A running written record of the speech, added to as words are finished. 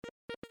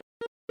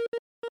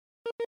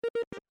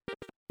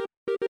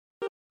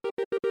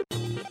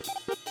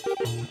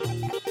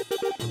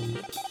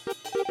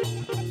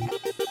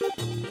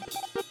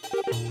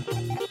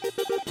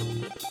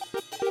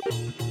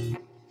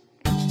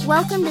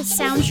Welcome to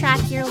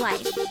Soundtrack Your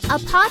Life, a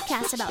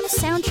podcast about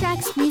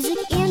soundtracks, music,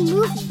 and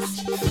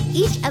movies.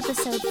 Each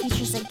episode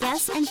features a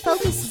guest and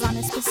focuses on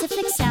a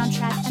specific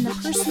soundtrack and the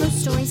personal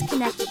stories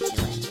connected to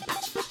it.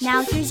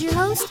 Now here's your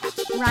host,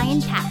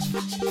 Ryan Pack.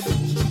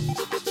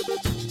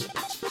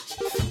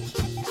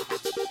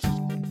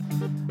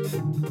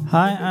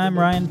 Hi, I'm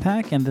Ryan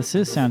Pack, and this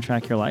is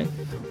Soundtrack Your Life.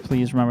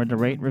 Please remember to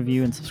rate,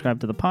 review, and subscribe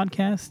to the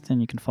podcast.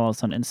 And you can follow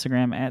us on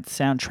Instagram at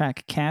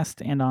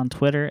SoundtrackCast and on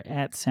Twitter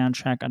at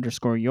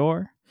Soundtrack_your.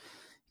 You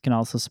can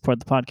also support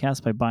the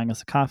podcast by buying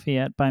us a coffee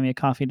at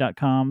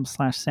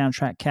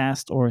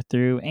buymeacoffee.com/soundtrackcast or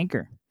through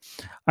Anchor.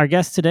 Our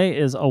guest today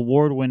is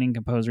award-winning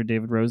composer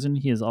David Rosen.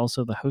 He is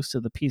also the host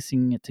of the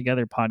Piecing It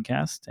Together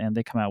podcast, and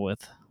they come out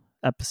with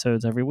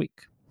episodes every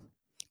week.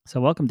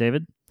 So welcome,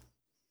 David.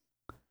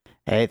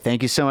 Hey,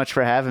 thank you so much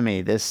for having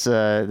me. This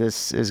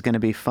is going to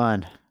be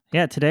fun.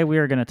 Yeah, today we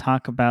are going to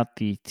talk about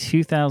the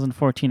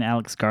 2014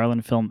 Alex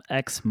Garland film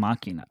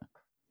Ex-Machina.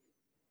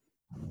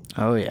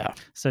 Oh, yeah.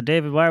 So,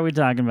 David, why are we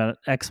talking about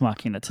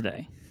Ex-Machina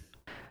today?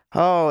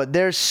 Oh,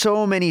 there's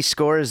so many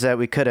scores that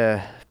we could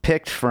have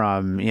picked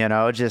from,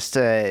 just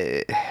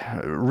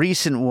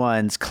recent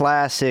ones,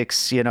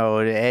 classics,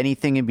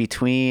 anything in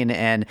between.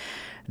 And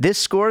this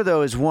score,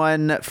 though, is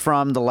one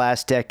from the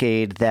last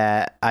decade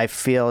that I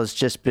feel has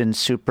just been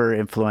super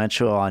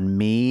influential on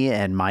me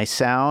and my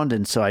sound.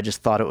 And so I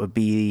just thought it would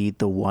be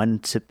the one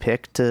to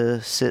pick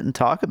to sit and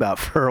talk about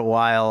for a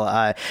while.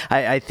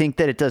 I think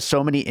that it does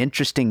so many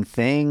interesting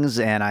things,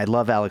 and I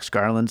love Alex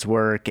Garland's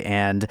work,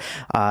 and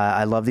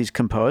I love these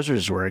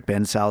composers' work,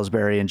 Ben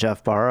Salisbury and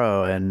Jeff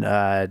Barrow,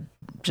 and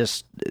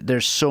just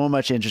there's so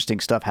much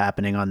interesting stuff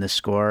happening on this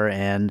score,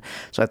 and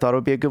so I thought it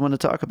would be a good one to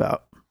talk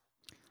about.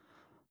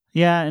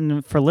 Yeah,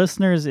 and for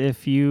listeners,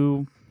 if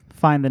you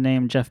find the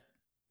name Jeff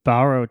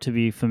Barrow to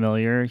be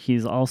familiar,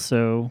 he's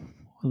also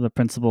the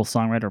principal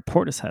songwriter of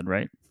Portishead,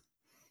 right?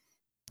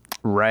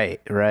 Right,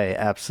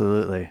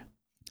 absolutely.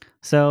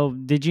 So,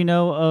 did you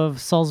know of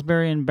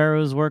Salisbury and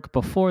Barrow's work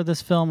before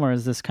this film, or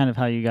is this kind of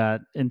how you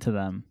got into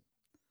them?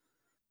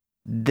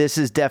 This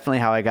is definitely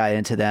how I got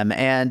into them.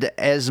 And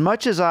as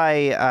much as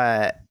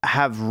I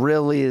have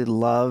really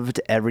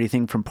loved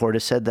everything from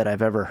Portishead that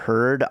I've ever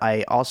heard,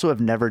 I also have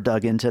never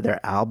dug into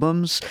their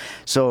albums.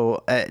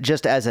 So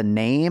just as a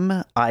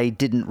name, I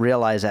didn't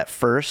realize at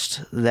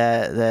first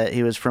that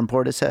he was from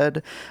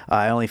Portishead.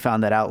 I only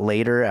found that out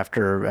later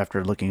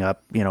after looking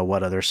up,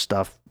 what other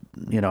stuff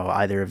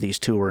either of these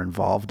two were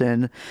involved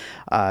in.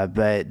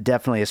 But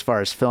definitely as far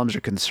as films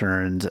are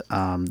concerned,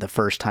 the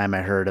first time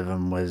I heard of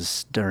them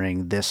was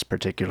during this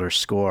particular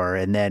score,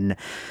 and then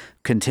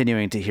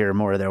continuing to hear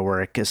more of their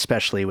work,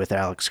 especially with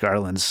Alex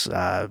Garland's,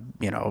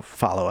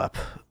 follow-up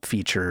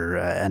feature,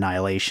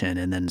 Annihilation,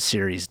 and then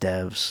series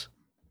Devs.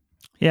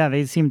 Yeah,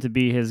 they seem to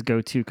be his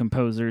go-to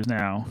composers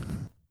now.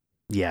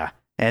 Yeah.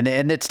 And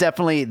it's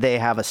definitely, they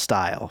have a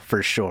style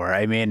for sure.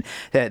 I mean,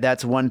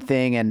 that's one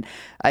thing. And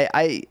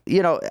I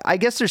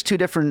guess there's two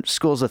different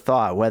schools of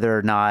thought, whether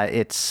or not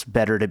it's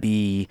better to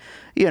be,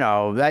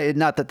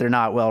 not that they're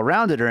not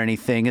well-rounded or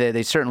anything.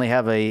 They certainly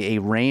have a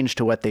range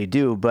to what they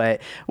do.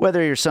 But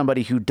whether you're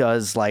somebody who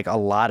does like a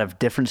lot of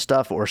different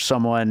stuff or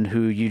someone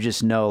who you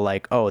just know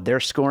like, oh, they're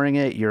scoring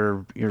it,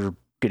 you're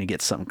going to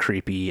get something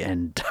creepy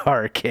and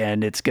dark,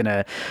 and it's going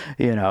to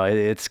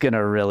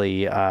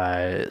really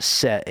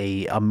set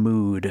a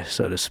mood,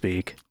 so to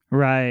speak.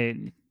 Right.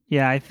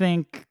 Yeah, I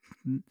think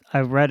I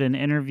read an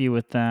interview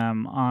with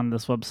them on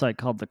this website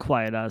called The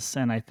Quiet Us,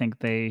 and I think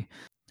they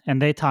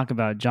talk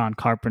about John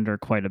Carpenter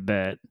quite a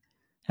bit,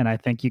 and I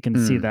think you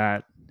can see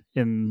that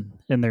in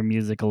their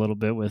music a little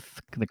bit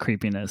with the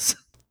creepiness.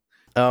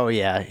 Oh,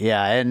 yeah.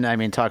 And I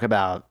mean, talk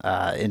about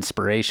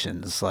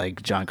inspirations.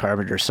 Like John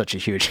Carpenter is such a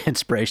huge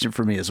inspiration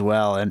for me as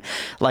well. And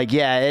like,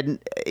 yeah, and,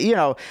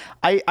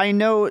 I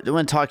know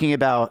when talking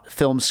about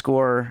film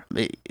score,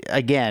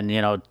 again,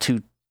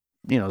 two,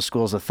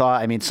 schools of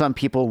thought. I mean, some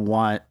people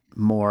want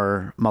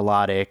more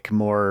melodic,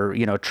 more,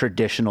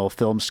 traditional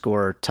film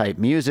score type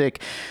music.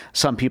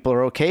 Some people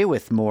are okay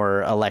with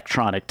more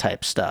electronic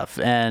type stuff.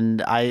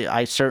 And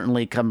I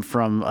certainly come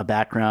from a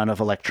background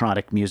of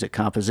electronic music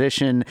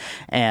composition.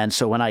 And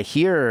so when I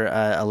hear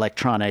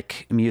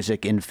electronic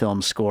music in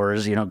film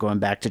scores, going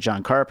back to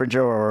John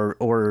Carpenter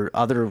or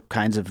other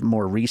kinds of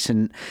more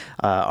recent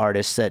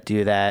artists that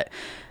do that,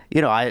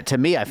 to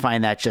me, I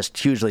find that just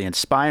hugely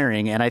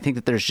inspiring. And I think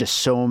that there's just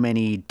so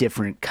many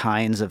different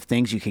kinds of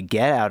things you could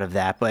get out of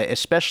that. But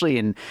especially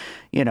in,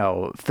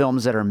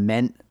 films that are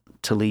meant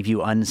to leave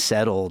you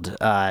unsettled,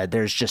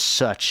 there's just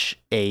such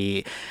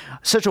a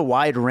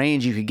wide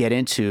range you could get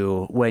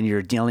into when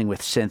you're dealing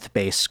with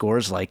synth-based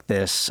scores like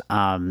this,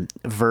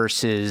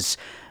 versus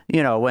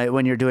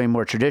when you're doing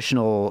more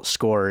traditional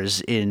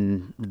scores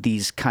in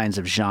these kinds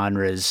of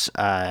genres,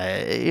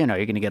 you're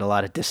going to get a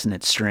lot of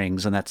dissonant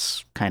strings, and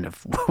that's kind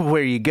of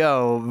where you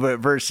go.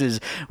 Versus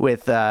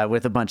with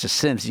a bunch of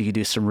synths, you could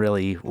do some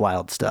really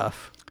wild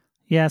stuff.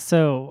 Yeah,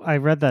 so I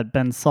read that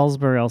Ben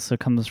Salisbury also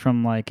comes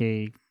from like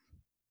a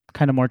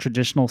kind of more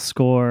traditional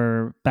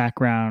score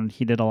background.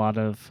 He did a lot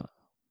of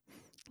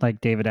like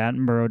David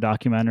Attenborough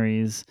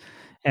documentaries,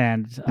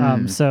 and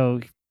so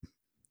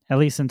at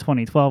least in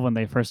 2012 when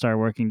they first started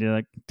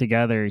working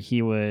together,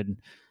 he would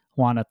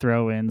want to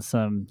throw in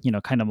some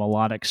kind of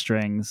melodic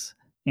strings,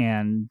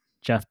 and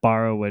Jeff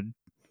Barrow would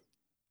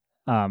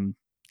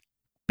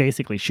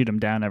basically shoot him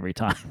down every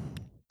time.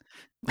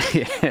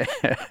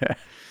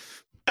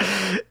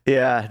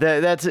 Yeah,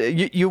 that's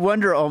you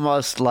wonder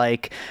almost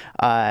like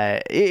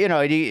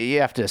you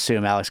have to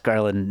assume Alex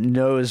Garland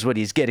knows what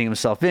he's getting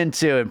himself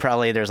into, and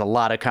probably there's a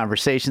lot of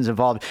conversations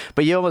involved,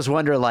 but you almost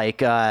wonder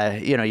like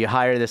you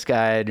hire this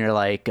guy and you're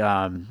like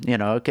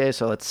okay,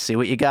 so let's see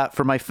what you got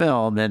for my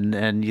film,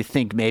 and you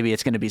think maybe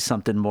it's going to be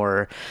something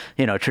more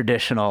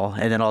traditional,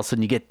 and then all of a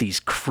sudden you get these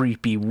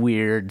creepy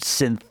weird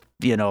synth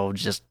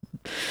just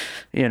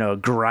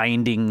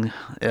grinding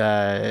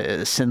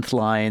synth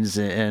lines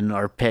and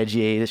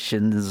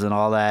arpeggiations and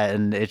all that,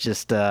 and it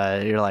just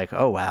you're like,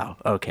 oh wow,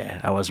 okay,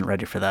 I wasn't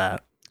ready for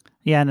that.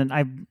 Yeah,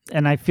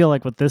 and I feel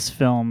like with this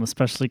film,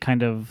 especially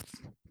kind of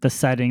the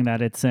setting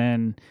that it's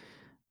in,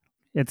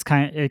 it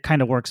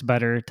kind of works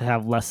better to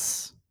have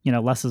less.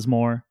 Less is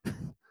more.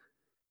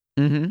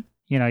 Mm-hmm.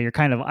 You're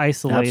kind of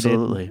isolated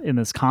Absolutely. in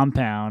this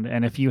compound,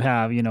 and if you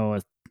have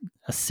a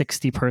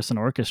 60-person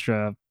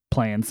orchestra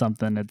playing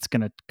something, it's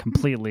going to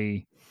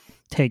completely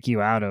take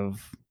you out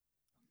of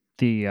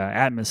the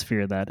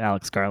atmosphere that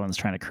Alex Garland's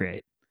trying to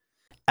create.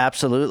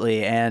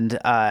 Absolutely. And,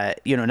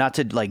 not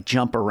to like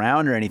jump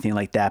around or anything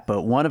like that,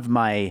 but one of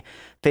my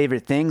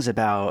favorite things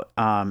about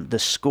the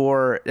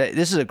score,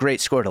 this is a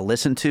great score to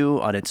listen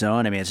to on its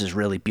own. I mean, it's just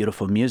really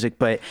beautiful music,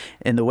 but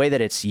in the way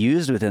that it's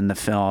used within the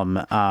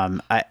film,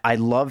 I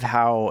love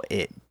how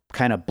it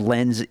kind of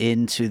blends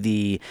into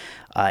the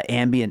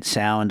ambient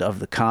sound of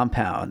the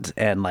compound,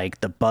 and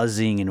like the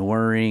buzzing and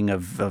whirring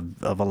of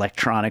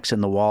electronics in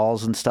the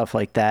walls and stuff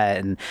like that.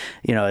 And,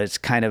 it's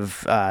kind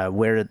of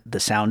where the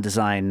sound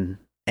design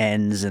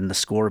ends and the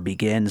score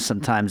begins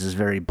sometimes is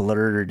very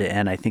blurred.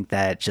 And I think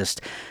that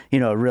just,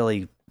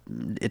 really,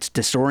 it's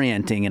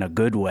disorienting in a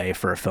good way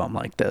for a film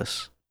like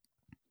this.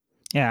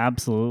 Yeah,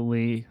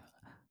 absolutely.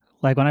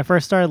 Like when I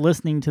first started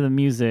listening to the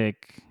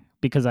music,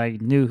 because I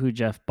knew who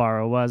Jeff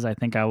Barrow was, I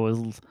think I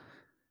was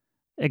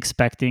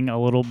expecting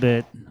a little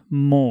bit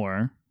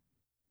more.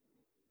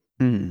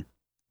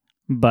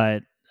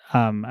 But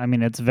I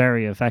mean, it's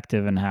very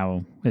effective in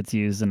how it's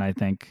used, and I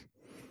think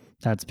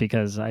that's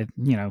because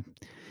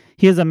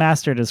he is a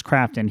master at his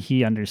craft, and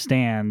he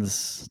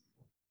understands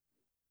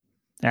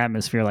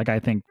atmosphere. Like I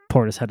think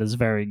Portishead is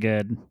very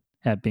good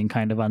at being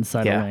kind of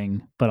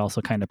unsettling, but also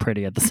kind of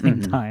pretty at the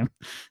same time.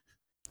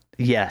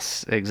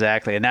 Yes,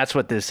 exactly. And that's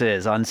what this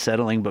is,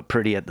 unsettling but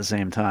pretty at the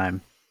same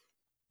time.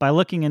 By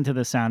looking into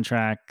the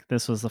soundtrack,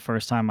 this was the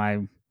first time I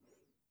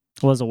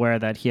was aware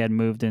that he had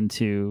moved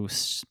into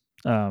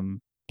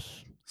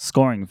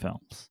scoring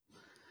films.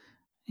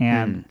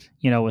 And,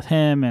 with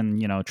him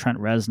and, Trent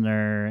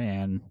Reznor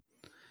and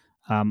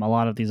a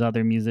lot of these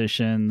other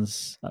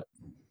musicians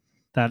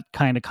that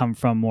kind of come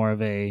from more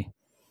of a,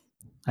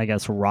 I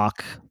guess,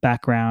 rock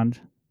background.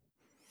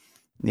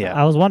 Yeah.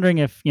 I was wondering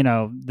if,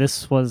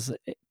 this was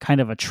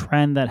kind of a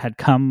trend that had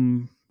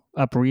come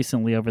up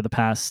recently over the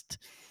past,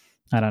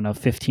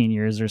 15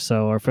 years or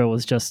so, or if it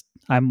was just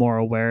I'm more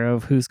aware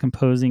of who's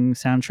composing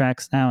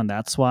soundtracks now, and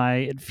that's why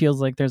it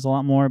feels like there's a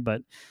lot more.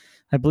 But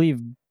I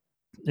believe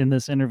in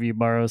this interview,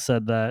 Barrow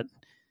said that,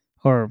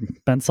 or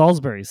Ben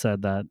Salisbury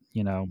said that,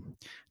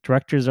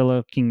 directors are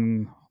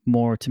looking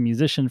more to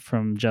musician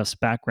from just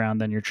background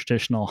than your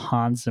traditional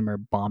Hans Zimmer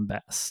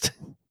bombast.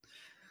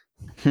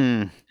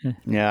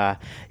 Yeah.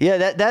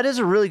 That is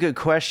a really good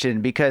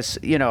question, because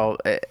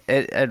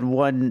at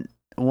one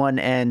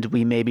end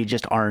we maybe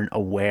just aren't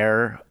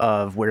aware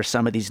of where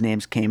some of these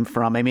names came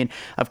from. I mean,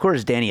 of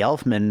course, Danny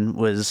Elfman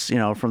was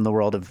from the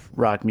world of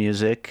rock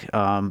music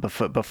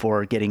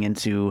before getting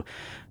into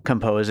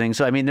composing.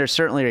 So I mean, there's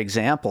certainly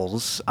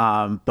examples,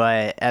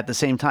 but at the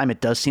same time,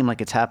 it does seem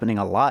like it's happening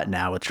a lot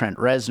now with Trent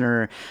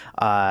Reznor,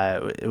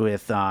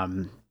 with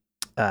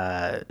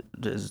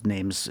his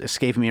name's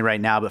escaping me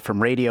right now, but from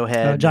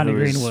Radiohead, Johnny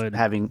Greenwood.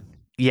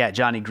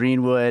 Johnny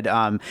Greenwood.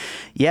 I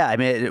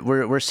mean,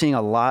 we're seeing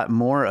a lot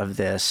more of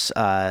this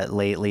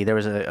lately. There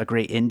was a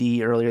great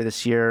indie earlier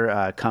this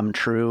year, Come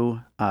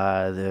True.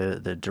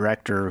 The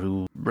director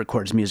who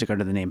records music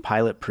under the name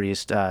Pilot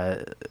Priest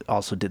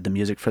also did the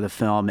music for the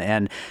film.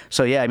 And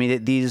so, yeah, I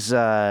mean, these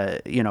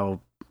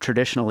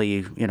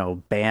traditionally,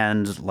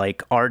 banned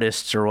like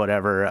artists or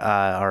whatever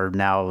are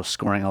now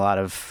scoring a lot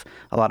of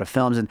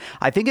films, and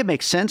I think it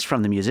makes sense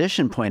from the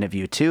musician point of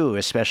view too,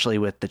 especially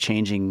with the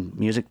changing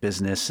music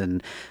business.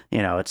 And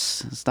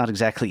it's not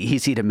exactly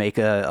easy to make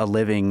a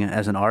living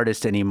as an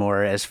artist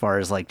anymore, as far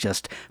as like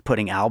just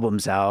putting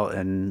albums out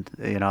and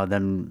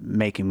them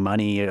making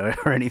money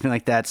or anything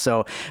like that.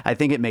 So I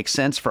think it makes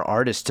sense for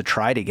artists to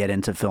try to get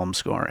into film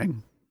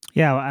scoring.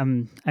 Yeah,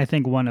 I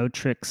think One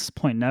Otrix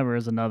Point Never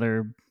is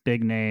another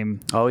big name.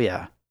 Oh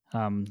yeah.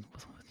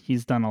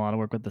 He's done a lot of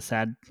work with the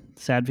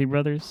Sadvi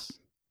brothers.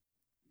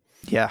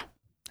 Yeah,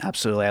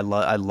 absolutely. I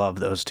love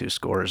those two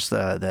scores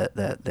that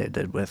they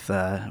did with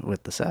the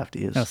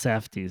Safdies. Oh,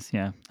 Safdies,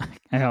 yeah.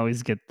 I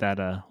always get that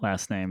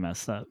last name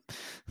messed up.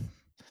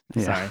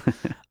 Yeah.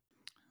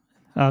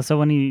 Sorry. So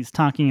when he's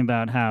talking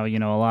about how, a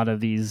lot of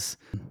these,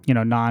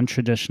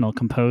 non-traditional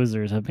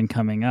composers have been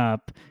coming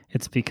up,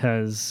 it's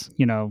because,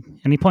 and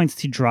he points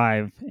to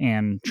Drive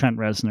and Trent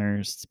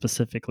Reznor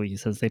specifically. He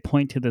says they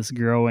point to this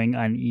growing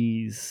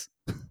unease.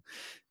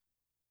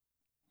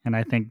 And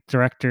I think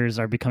directors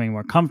are becoming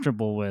more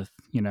comfortable with,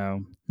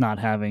 not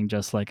having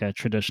just like a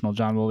traditional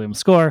John Williams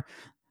score.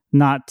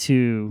 Not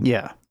to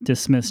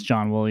dismiss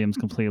John Williams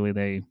completely.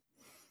 They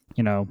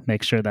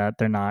make sure that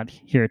they're not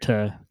here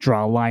to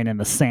draw a line in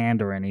the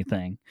sand or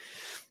anything.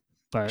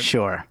 But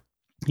sure,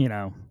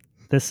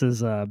 this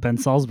is Ben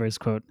Salisbury's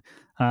quote.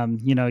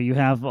 You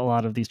have a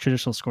lot of these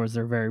traditional scores.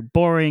 They're very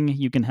boring.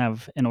 You can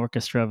have an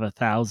orchestra of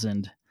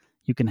 1,000.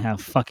 You can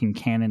have fucking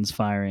cannons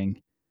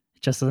firing.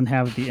 It just doesn't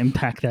have the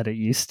impact that it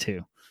used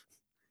to.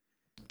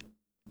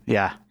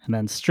 Yeah. And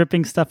then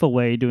stripping stuff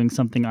away, doing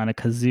something on a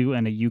kazoo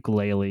and a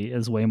ukulele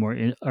is way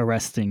more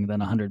arresting than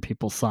 100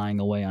 people sighing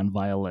away on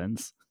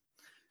violins.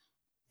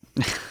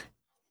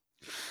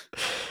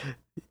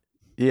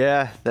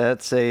 Yeah,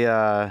 that's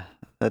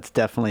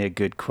definitely a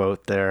good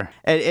quote there.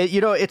 And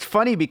it's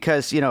funny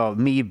because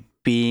me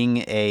being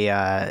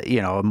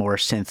a more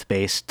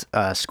synth-based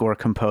score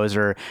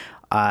composer,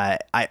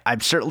 I'm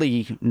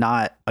certainly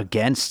not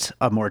against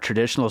a more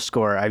traditional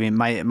score. I mean,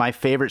 my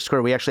favorite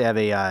score, we actually have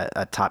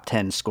a top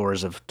 10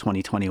 scores of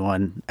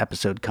 2021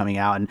 episode coming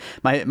out, and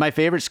my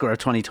favorite score of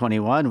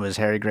 2021 was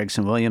Harry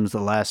Gregson Williams'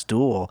 The Last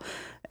Duel.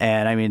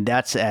 And I mean,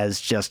 that's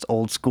as just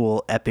old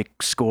school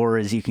epic score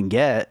as you can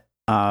get.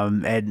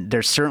 And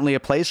there's certainly a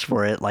place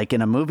for it, like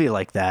in a movie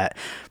like that.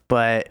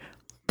 But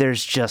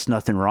there's just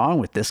nothing wrong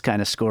with this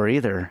kind of score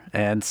either.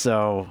 And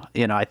so,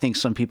 I think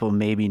some people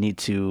maybe need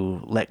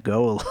to let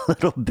go a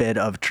little bit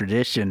of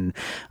tradition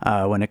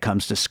when it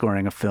comes to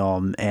scoring a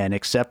film, and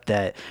accept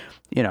that,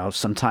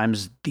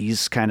 sometimes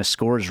these kind of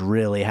scores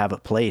really have a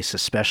place,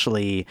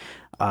 especially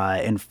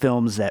in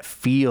films that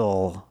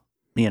feel,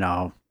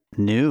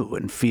 new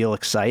and feel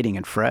exciting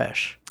and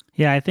fresh.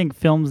 Yeah, I think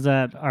films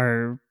that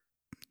are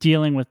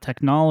dealing with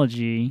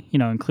technology,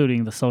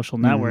 including The Social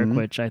Network,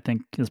 which I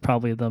think is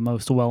probably the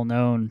most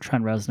well-known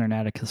Trent Reznor and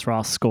Atticus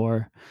Ross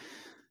score.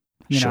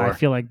 I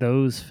feel like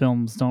those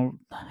films don't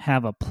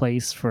have a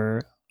place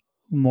for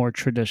more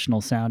traditional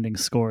sounding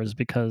scores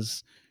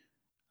because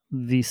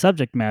the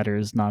subject matter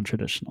is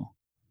non-traditional.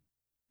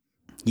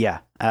 Yeah,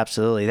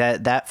 absolutely.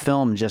 That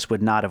film just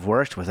would not have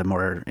worked with a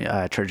more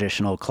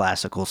traditional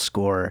classical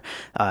score.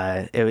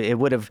 It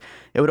would have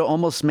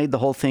almost made the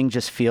whole thing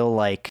just feel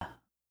like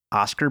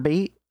Oscar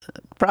bait,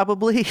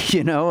 probably,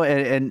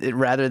 and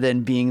rather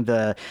than being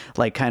the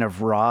like kind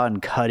of raw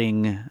and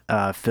cutting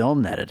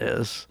film that it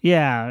is.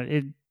 Yeah,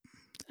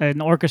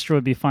 an orchestra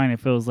would be fine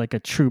if it was like a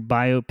true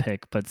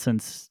biopic, but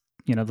since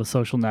the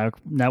Social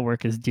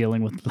Network is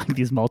dealing with like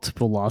these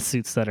multiple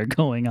lawsuits that are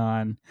going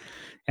on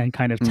and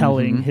kind of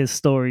telling his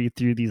story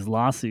through these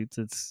lawsuits,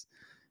 it's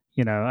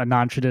a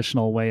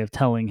non-traditional way of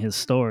telling his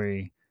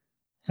story,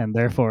 and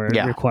therefore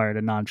it required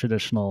a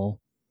non-traditional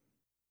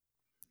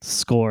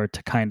score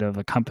to kind of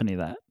accompany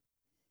that.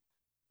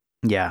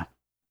 Yeah.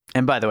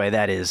 And by the way,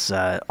 that is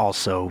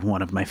also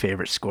one of my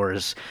favorite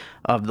scores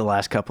of the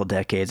last couple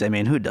decades. I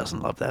mean, who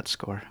doesn't love that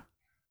score?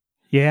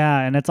 Yeah,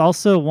 and it's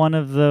also one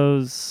of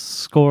those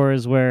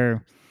scores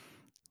where,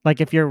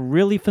 like, if you're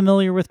really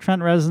familiar with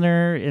Trent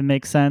Reznor, it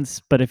makes sense.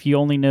 But if you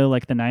only know,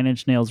 like, the Nine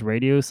Inch Nails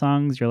radio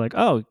songs, you're like,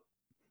 oh,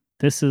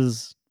 this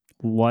is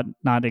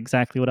not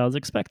exactly what I was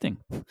expecting.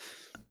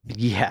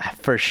 Yeah,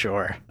 for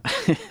sure.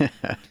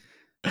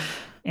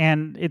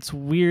 And it's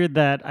weird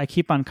that I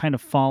keep on kind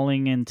of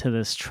falling into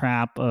this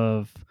trap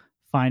of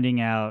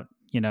finding out,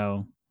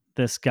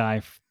 this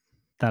guy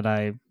that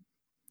I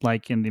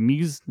like in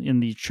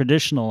the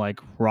traditional like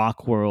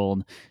rock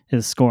world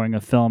is scoring a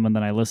film, and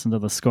then I listen to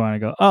the score and I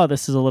go, oh,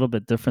 this is a little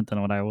bit different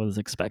than what I was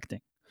expecting.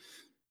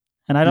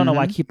 And I don't know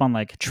why I keep on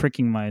like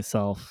tricking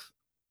myself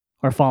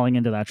or falling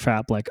into that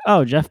trap. Like,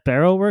 oh, Jeff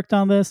Barrow worked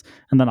on this,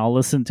 and then I'll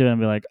listen to it and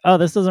be like, oh,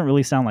 this doesn't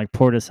really sound like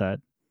Portishead.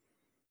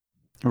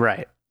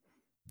 Right.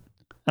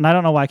 And I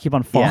don't know why I keep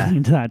on falling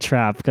into that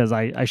trap, because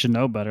I should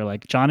know better.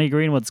 Like, Johnny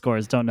Greenwood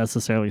scores don't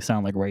necessarily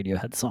sound like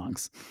Radiohead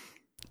songs.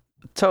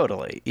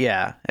 Totally.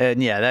 Yeah.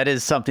 And yeah, that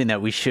is something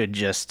that we should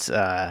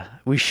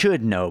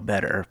know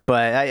better.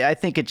 But I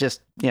think it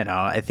just,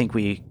 I think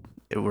we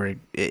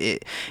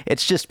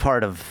it's just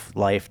part of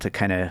life to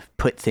kind of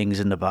put things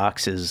into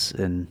boxes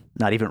and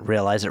not even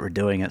realize that we're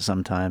doing it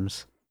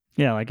sometimes.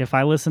 Yeah, like if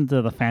I listen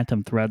to the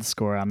Phantom Thread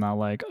score, I'm not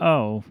like,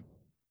 oh,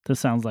 this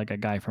sounds like a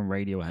guy from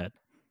Radiohead.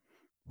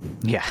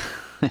 Yeah.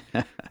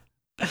 I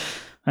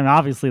mean,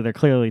 obviously they're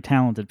clearly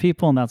talented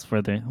people, and that's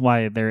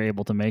why they're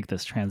able to make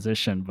this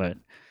transition. But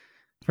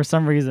for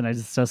some reason, I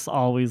just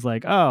always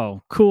like,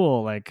 oh,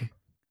 cool. Like,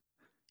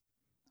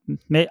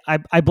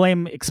 I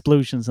blame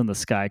explosions in the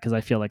sky because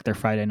I feel like their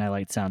Friday Night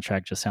Light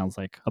soundtrack just sounds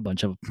like a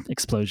bunch of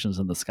explosions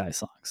in the sky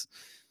songs.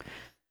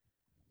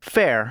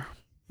 Fair.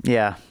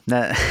 Yeah,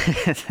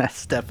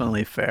 that's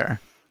definitely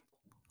fair.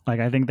 Like,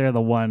 I think they're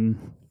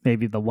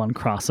maybe the one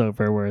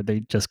crossover where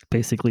they just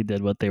basically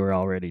did what they were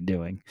already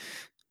doing.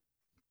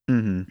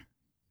 Mm-hmm.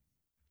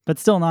 But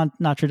still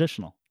not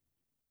traditional.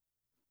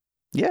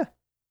 Yeah,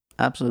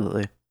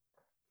 absolutely.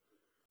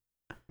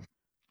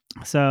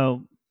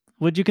 So,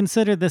 would you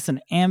consider this an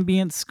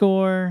ambient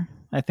score?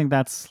 I think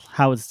that's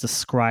how it's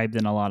described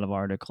in a lot of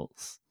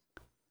articles.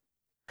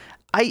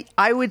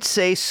 I would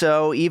say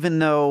so, even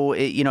though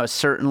it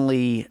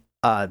certainly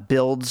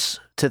builds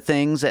to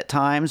things at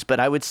times, but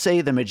I would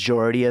say the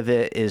majority of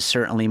it is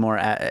certainly more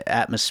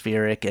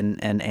atmospheric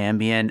and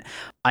ambient.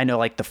 I know,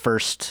 like the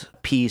first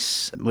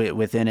piece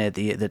within it,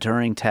 the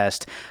Turing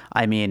test,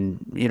 I mean,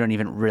 you don't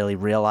even really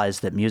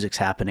realize that music's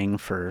happening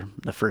for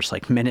the first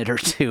like minute or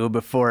two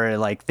before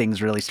like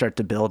things really start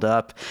to build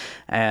up.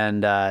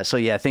 And so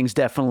yeah, things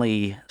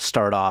definitely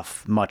start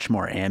off much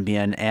more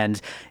ambient,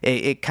 and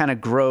it kind of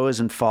grows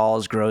and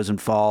falls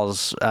throughout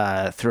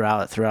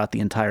the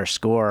entire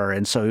score.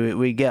 And so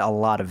we get a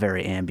lot of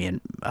very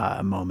ambient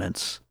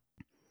moments.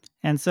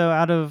 And so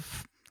out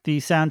of the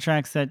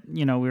soundtracks that,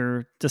 we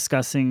were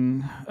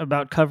discussing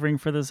about covering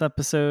for this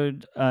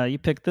episode, you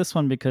picked this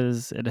one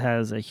because it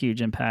has a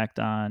huge impact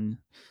on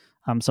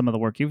some of the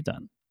work you've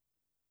done.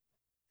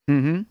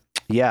 Mm-hmm.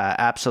 Yeah,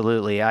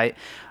 absolutely.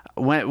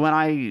 When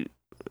I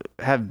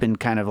have been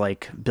kind of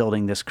like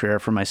building this career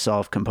for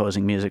myself,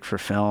 composing music for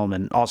film,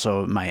 and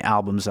also my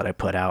albums that I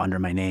put out under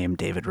my name,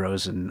 David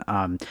Rosen.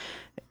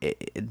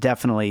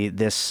 Definitely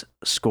this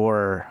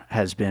score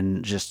has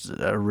been just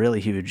a really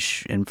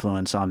huge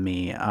influence on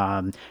me.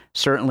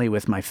 Certainly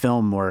with my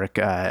film work,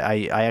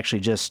 I actually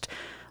just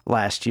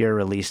last year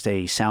released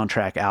a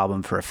soundtrack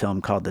album for a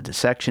film called The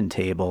Dissection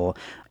Table,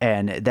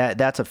 and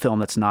that's a film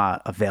that's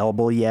not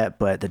available yet,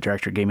 but the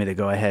director gave me the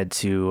go ahead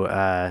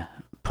to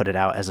put it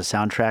out as a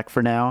soundtrack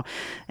for now.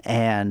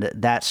 And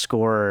that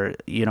score,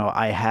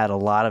 I had a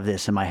lot of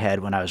this in my head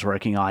when I was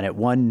working on it.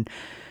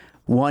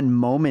 One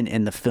moment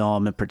in the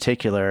film in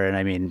particular, and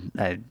I mean,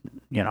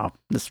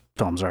 this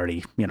film's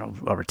already,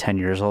 over 10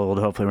 years old.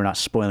 Hopefully we're not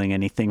spoiling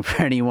anything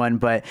for anyone,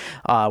 but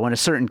when a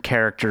certain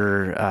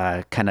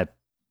character kind of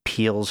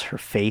peels her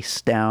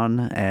face down,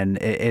 and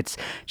it's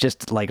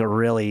just like a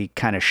really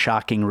kind of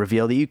shocking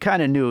reveal that you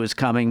kind of knew it was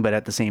coming, but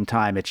at the same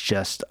time it's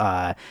just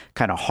kind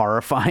of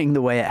horrifying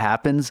the way it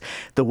happens,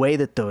 the way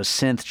that those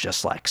synths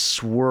just like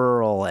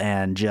swirl,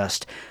 and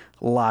just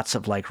lots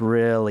of like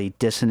really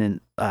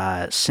dissonant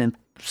synth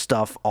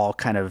stuff all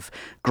kind of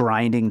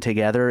grinding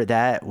together.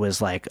 That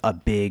was like a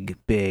big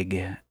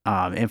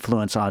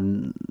influence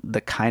on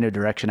the kind of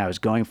direction I was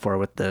going for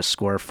with the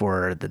score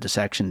for The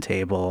Dissection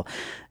Table,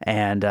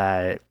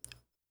 and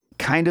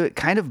kind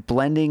of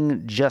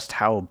blending just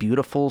how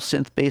beautiful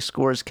synth-based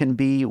scores can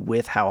be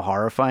with how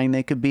horrifying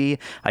they could be.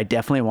 I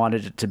definitely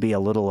wanted it to be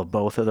a little of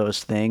both of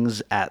those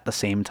things at the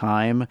same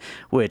time,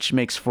 which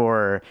makes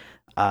for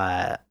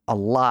a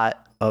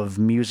lot of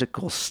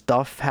musical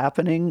stuff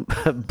happening,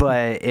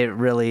 but it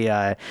really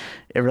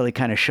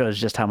kind of shows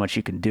just how much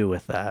you can do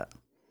with that.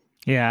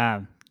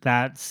 Yeah,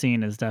 that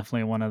scene is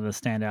definitely one of the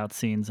standout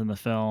scenes in the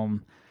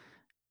film.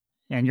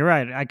 And you're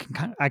right,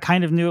 I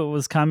kind of knew it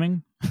was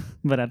coming,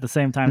 but at the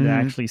same time, to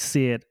actually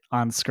see it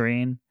on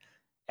screen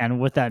and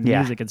with that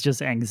music, it's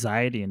just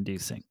anxiety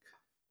inducing.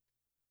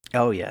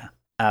 Oh yeah,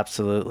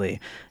 absolutely.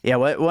 Yeah,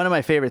 one of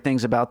my favorite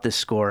things about this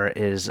score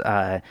is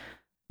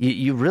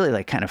you really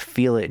like kind of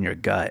feel it in your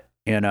gut.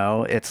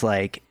 It's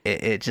like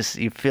it just,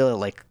 you feel it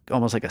like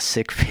almost like a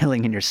sick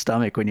feeling in your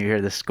stomach when you hear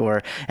the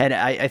score. And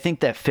I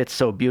think that fits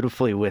so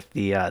beautifully with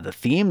the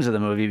themes of the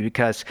movie,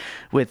 because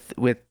with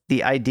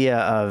the idea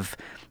of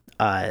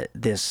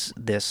this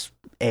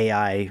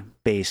AI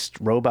based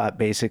robot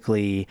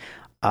basically,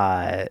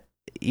 and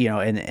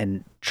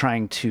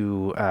trying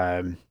to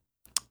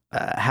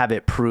have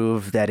it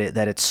prove that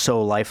it's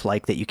so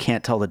lifelike that you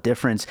can't tell the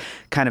difference,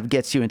 kind of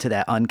gets you into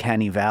that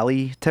uncanny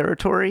valley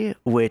territory,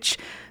 which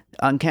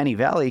uncanny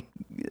valley,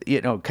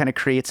 kind of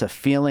creates a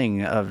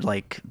feeling of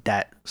like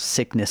that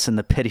sickness in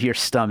the pit of your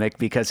stomach,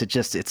 because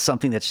it's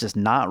something that's just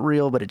not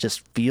real, but it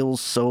just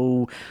feels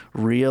so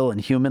real and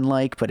human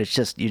like, but it's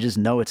just, you just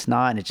know it's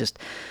not, and it just,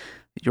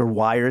 your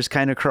wires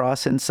kind of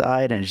cross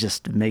inside, and it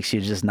just makes you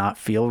just not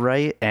feel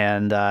right.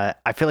 And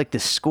I feel like the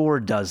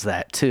score does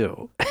that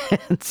too.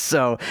 And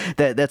so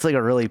that's like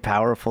a really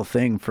powerful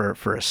thing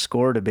for a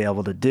score to be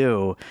able to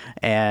do.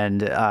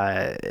 And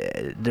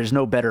there's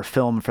no better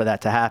film for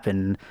that to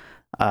happen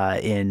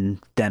than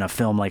a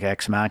film like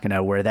Ex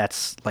Machina, where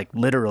that's like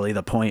literally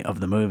the point of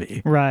the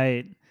movie.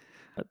 Right.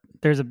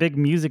 There's a big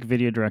music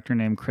video director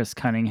named Chris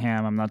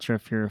Cunningham. I'm not sure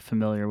if you're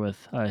familiar with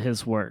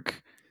his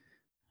work,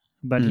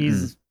 but Mm-mm.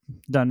 he's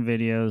done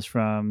videos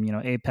from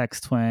Apex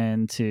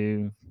Twin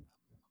to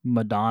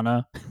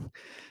Madonna.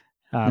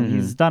 Mm-hmm.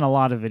 He's done a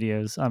lot of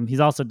videos. He's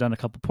also done a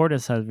couple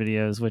Portishead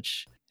videos,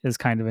 which is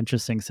kind of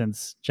interesting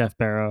since Jeff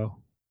Barrow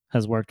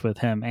has worked with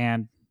him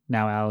and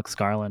now Alex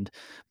Garland.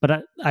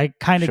 But I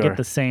kind of get Sure.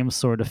 the same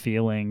sort of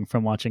feeling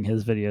from watching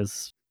his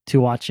videos to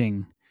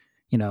watching,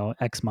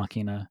 Ex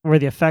Machina, where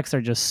the effects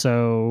are just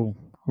so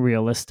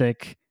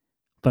realistic,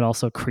 but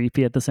also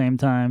creepy at the same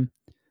time.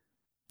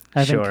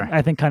 I think Sure.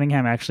 I think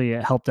Cunningham actually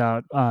helped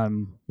out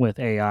with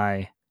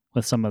AI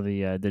with some of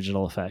the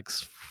digital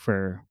effects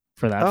for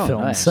that Oh,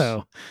 film. nice.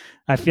 So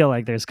I feel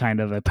like there's kind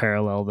of a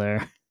parallel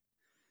there.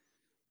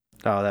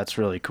 Oh, that's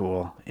really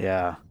cool.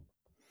 Yeah.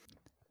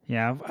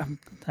 Yeah,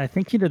 I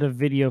think he did a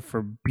video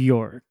for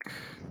Bjork.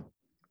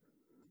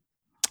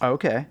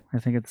 Okay. I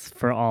think it's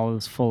For All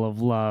Is Full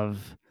of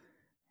Love,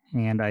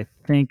 and I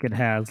think it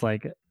has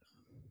like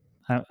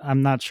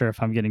I'm not sure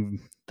if I'm getting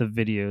the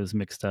videos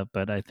mixed up,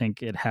 but I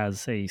think it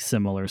has a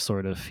similar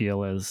sort of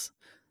feel as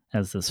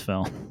this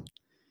film.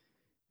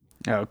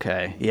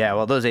 Okay. Yeah.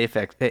 Well, those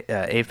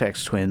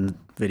Aphex Twin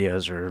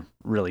videos are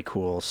really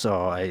cool.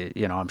 So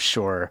I'm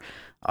sure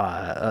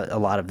a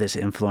lot of this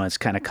influence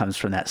kind of comes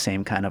from that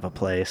same kind of a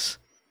place.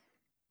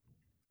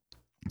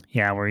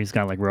 Yeah, where he's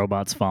got like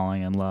robots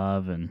falling in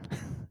love and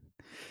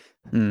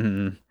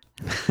Hmm.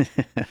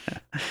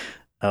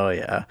 Oh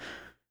yeah.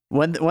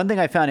 One thing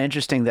I found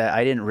interesting that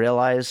I didn't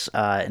realize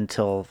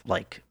until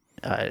like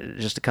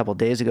just a couple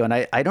days ago, and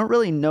I don't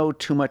really know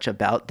too much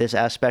about this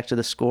aspect of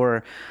the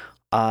score,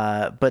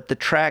 but the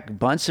track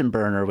Bunsen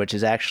Burner, which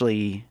is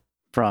actually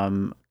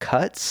from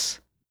Cuts,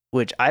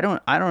 which I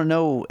don't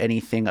know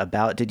anything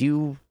about. Did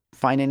you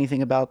find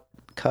anything about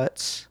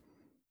Cuts?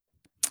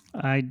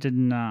 I did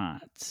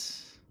not.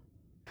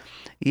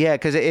 Yeah,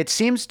 because it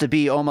seems to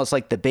be almost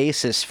like the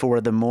basis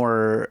for the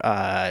more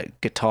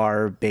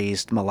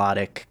guitar-based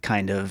melodic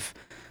kind of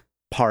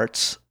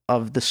parts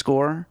of the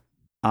score.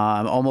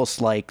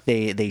 Almost like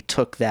they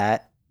took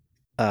that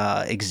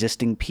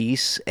existing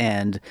piece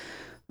and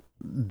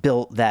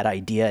built that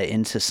idea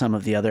into some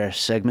of the other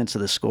segments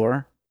of the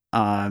score.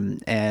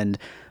 And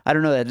I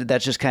don't know,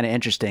 that's just kind of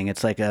interesting.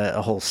 It's like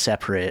a whole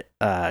separate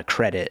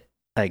credit,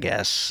 I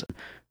guess,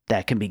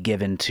 that can be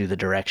given to the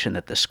direction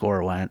that the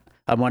score went.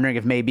 I'm wondering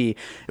if maybe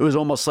it was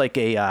almost like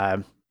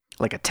a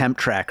temp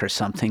track or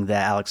something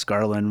that Alex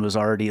Garland was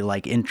already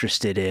like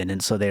interested in,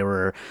 and so they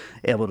were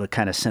able to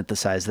kind of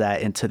synthesize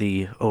that into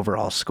the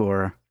overall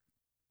score.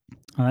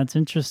 Oh, that's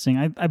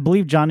interesting. I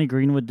believe Johnny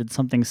Greenwood did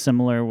something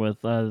similar with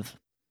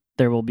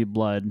There Will Be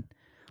Blood.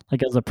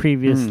 Like as a Mm,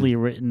 previously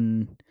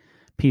written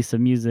piece of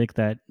music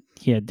that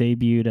he had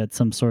debuted at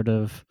some sort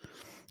of,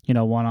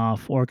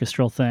 one-off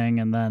orchestral thing,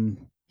 and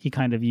then he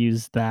kind of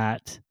used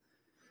that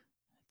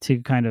to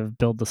kind of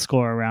build the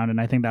score around. And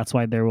I think that's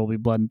why There Will Be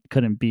Blood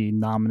couldn't be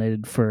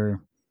nominated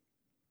for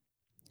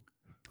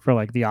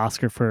like the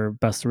Oscar for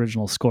Best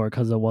Original Score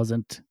because it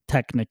wasn't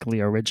technically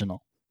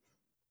original.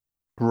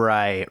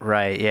 right,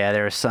 right. Yeah,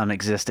 there was some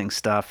existing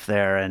stuff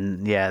there,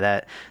 and yeah,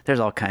 that there's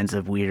all kinds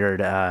of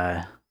weird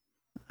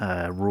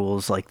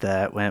rules like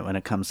that when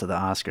it comes to the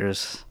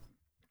Oscars.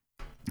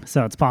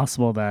 So it's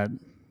possible that,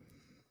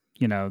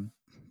 you know,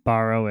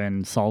 Barrow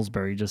and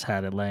Salisbury just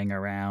had it laying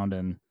around,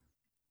 and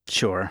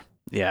Sure.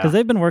 because Yeah.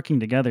 they've been working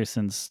together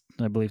since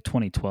I believe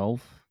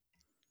 2012.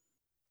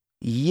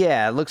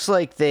 Yeah, it looks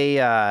like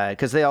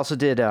because they also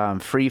did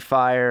Free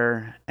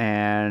Fire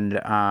and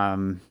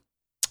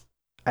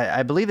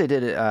I believe they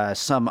did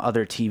some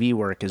other TV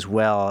work as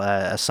well,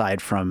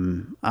 aside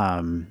from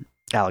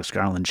Alex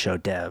Garland's show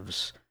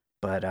Devs.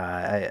 But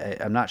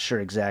I'm not sure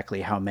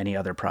exactly how many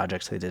other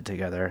projects they did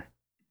together.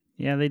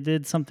 Yeah, they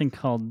did something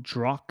called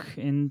Drock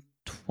in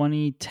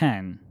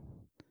 2010,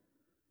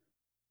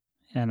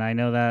 and I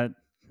know that,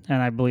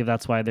 and I believe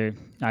that's why they.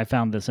 I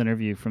found this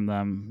interview from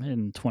them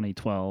in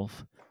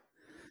 2012.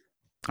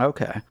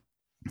 Okay.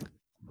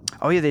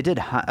 Oh yeah, they did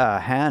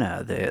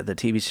Hannah, the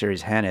TV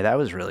series Hannah. That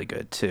was really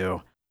good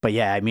too. But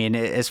yeah, I mean,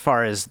 as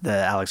far as the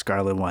Alex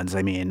Garland ones,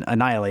 I mean,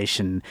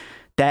 Annihilation,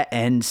 that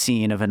end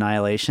scene of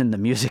Annihilation, the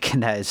music in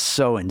that is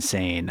so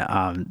insane.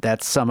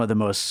 That's some of the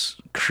most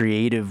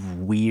creative,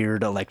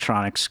 weird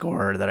electronic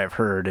score that I've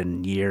heard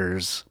in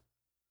years.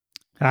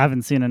 I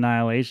haven't seen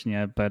Annihilation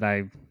yet, but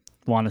I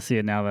want to see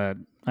it now that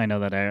I know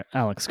that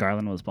Alex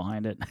Garland was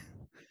behind it.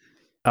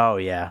 Oh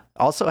yeah.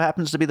 Also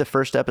happens to be the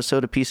first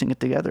episode of Piecing It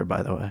Together,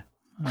 by the way.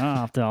 I'll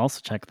have to also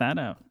check that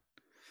out.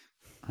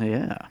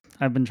 Yeah.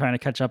 I've been trying to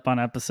catch up on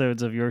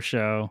episodes of your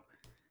show,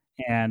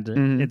 and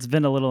Hmm. it's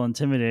been a little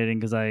intimidating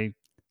because I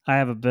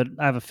have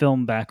a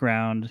film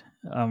background.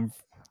 I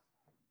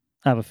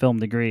have a film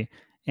degree,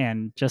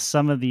 and just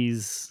some of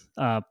these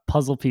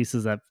puzzle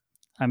pieces that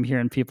I'm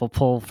hearing people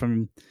pull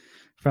from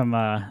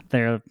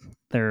their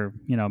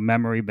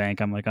memory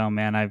bank. I'm like, oh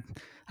man,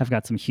 I've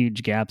got some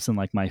huge gaps in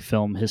like my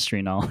film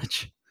history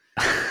knowledge.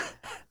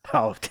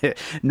 Oh,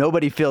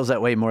 nobody feels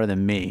that way more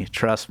than me.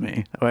 Trust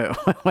me.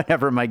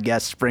 Whenever my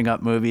guests bring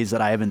up movies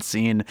that I haven't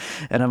seen,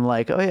 and I'm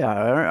like, "Oh yeah,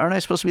 aren't I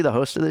supposed to be the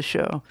host of this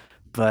show?"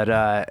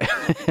 But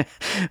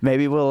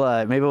maybe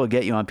we'll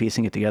get you on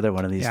piecing it together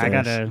one of these days. I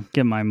gotta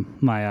get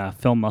my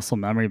film muscle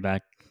memory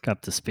back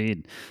up to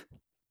speed.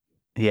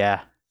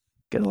 Yeah,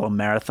 get a little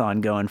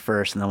marathon going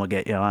first, and then we'll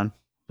get you on.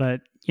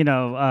 But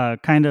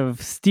kind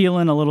of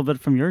stealing a little bit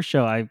from your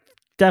show, I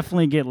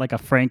definitely get like a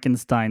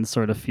Frankenstein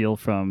sort of feel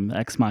from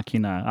Ex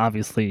Machina.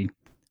 Obviously,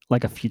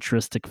 like a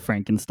futuristic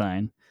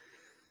Frankenstein.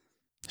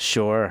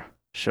 Sure,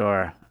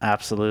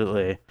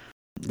 absolutely.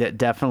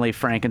 Definitely,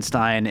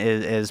 Frankenstein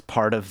is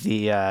part of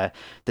the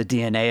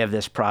DNA of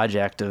this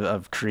project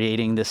of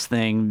creating this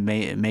thing,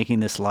 making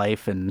this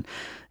life,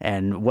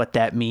 and what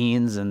that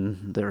means,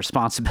 and the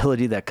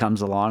responsibility that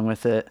comes along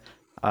with it.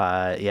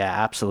 Yeah,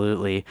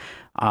 absolutely.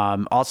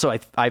 Also,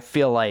 I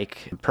feel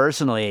like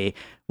personally,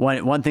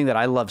 one thing that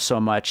I love so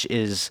much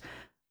is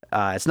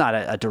it's not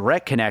a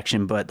direct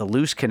connection, but the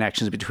loose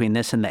connections between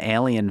this and the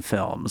Alien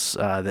films,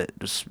 that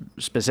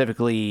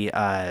specifically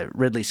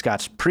Ridley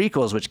Scott's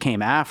prequels, which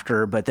came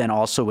after, but then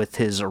also with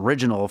his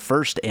original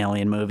first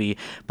Alien movie,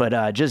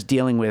 but just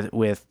dealing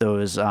with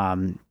those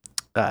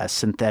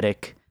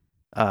synthetic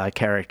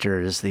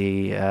characters,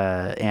 the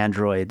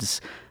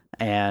androids,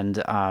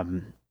 and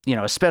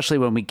especially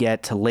when we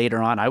get to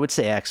later on, I would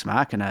say Ex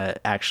Machina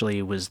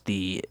actually was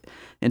the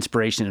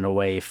inspiration in a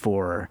way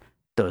for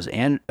those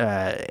Alien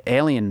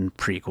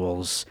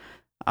prequels,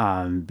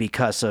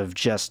 because of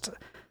just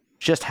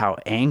how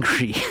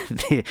angry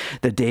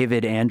the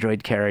David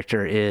android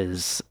character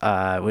is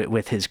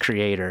with his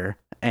creator,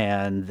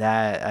 and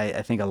that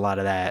I think a lot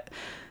of that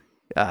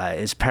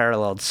is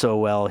paralleled so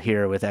well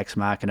here with Ex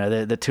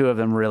Machina. The two of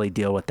them really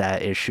deal with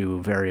that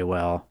issue very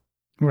well.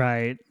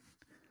 Right.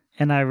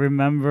 And I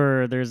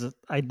remember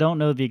I don't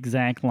know the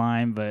exact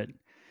line, but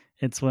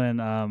it's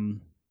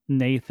when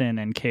Nathan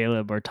and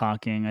Caleb are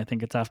talking. I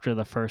think it's after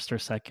the first or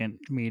second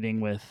meeting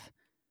with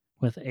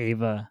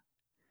Ava,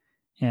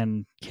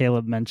 and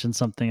Caleb mentioned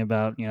something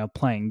about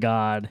playing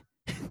God,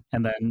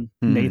 and then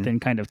Nathan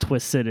kind of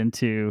twists it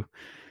into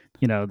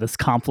this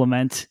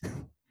compliment,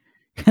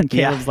 and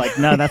Caleb's like,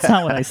 "No, that's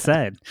not what I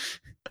said."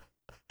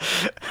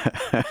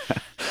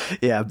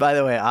 Yeah, by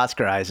the way,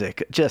 Oscar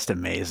Isaac, just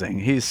amazing.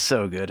 He's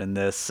so good in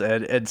this,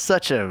 and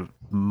such a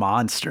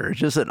monster,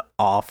 just an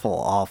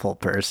awful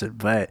person,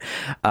 but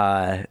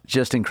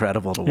just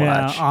incredible to watch.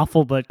 Yeah,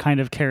 awful, but kind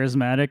of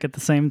charismatic at the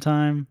same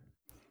time.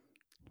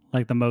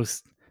 Like the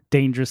most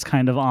dangerous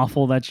kind of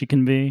awful that you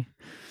can be.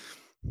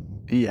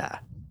 Yeah.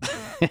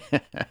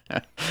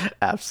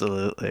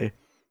 Absolutely.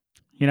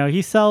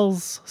 He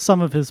sells some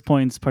of his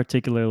points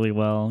particularly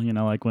well,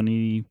 like when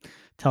he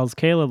tells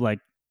Caleb, like,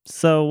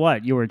 "So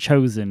what? You were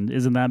chosen.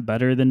 Isn't that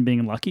better than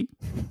being lucky?"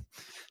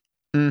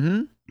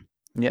 Mm-hmm.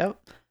 Yep.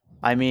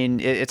 I mean,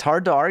 it's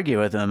hard to argue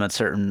with him at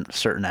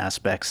certain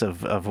aspects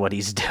of what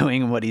he's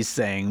doing and what he's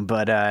saying,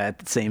 but at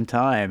the same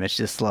time, it's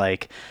just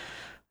like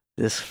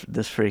this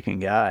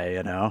freaking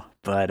guy,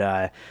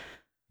 But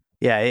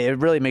yeah, it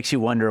really makes you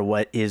wonder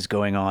what is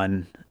going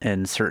on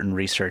in certain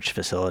research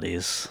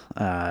facilities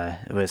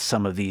with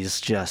some of these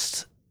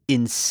just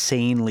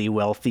insanely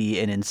wealthy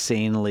and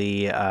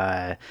insanely,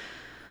 they're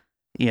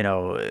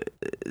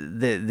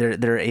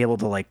able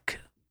to like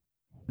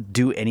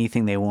do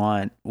anything they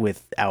want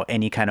without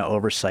any kind of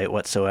oversight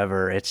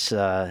whatsoever. It's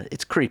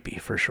creepy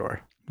for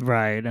sure.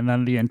 Right, and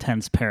then the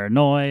intense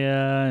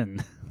paranoia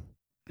and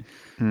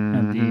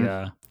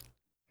the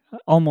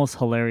almost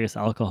hilarious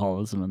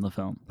alcoholism in the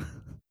film.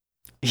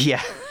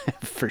 Yeah,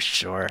 for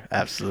sure.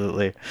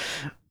 Absolutely.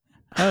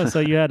 Oh,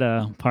 so you had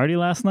a party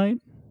last night?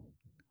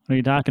 What are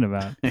you talking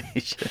about? Yeah,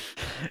 he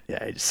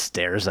just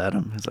stares at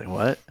him. He's like,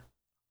 "What?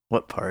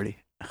 What party?"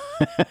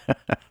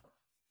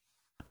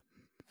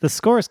 The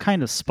score is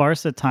kind of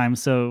sparse at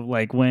times, so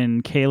like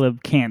when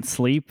Caleb can't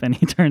sleep and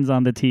he turns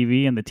on the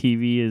TV and the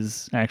TV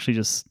is actually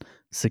just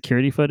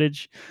security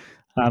footage,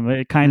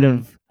 it kind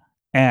of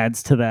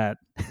adds to that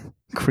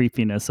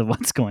creepiness of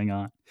what's going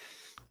on.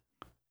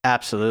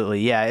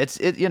 Absolutely. Yeah,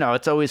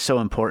 it's always so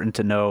important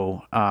to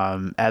know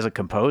as a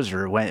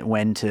composer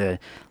when to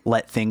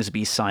let things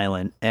be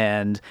silent,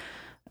 and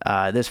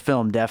this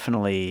film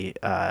definitely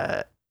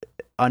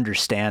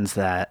understands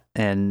that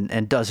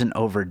and doesn't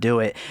overdo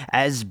it.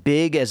 As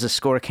big as a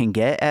score can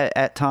get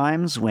at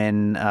times,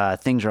 when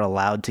things are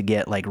allowed to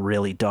get like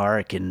really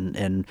dark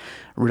and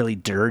really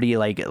dirty,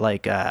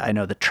 like I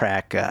know the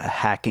track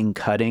Hacking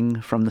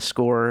Cutting from the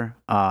score,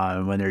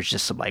 when there's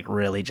just some like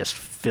really just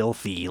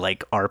filthy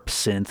like ARP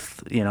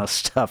synth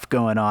stuff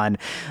going on,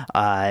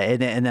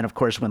 and then of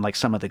course when like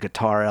some of the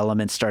guitar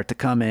elements start to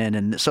come in,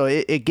 and so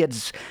it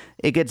gets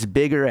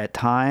bigger at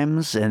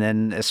times, and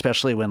then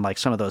especially when like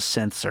some of those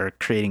synths are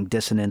creating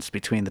dissonance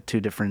between the two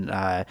different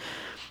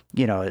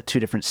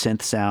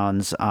synth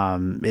sounds.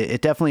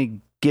 It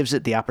definitely gives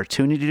it the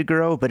opportunity to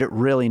grow, but it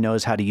really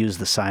knows how to use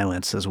the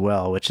silence as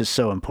well, which is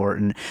so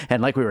important.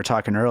 And like we were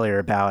talking earlier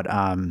about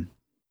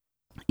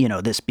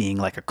this being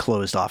like a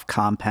closed off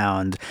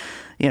compound,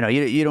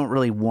 you don't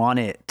really want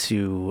it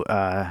to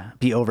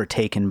be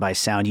overtaken by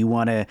sound. You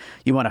want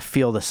to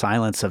feel the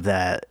silence of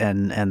that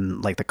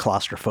and like the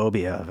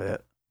claustrophobia of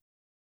it.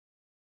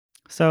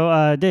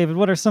 So, David,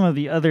 what are some of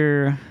the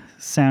other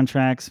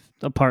soundtracks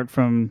apart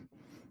from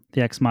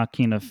the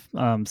Ex-Machina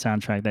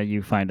soundtrack that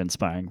you find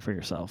inspiring for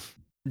yourself?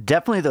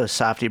 Definitely those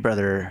Safdie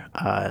brother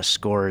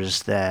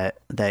scores that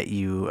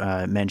you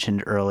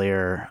mentioned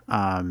earlier.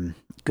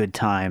 Good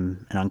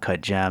Time and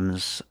Uncut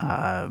Gems.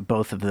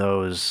 Both of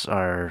those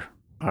are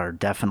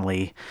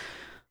definitely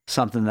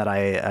something that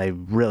I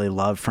really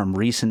love from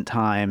recent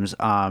times.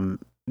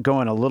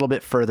 Going a little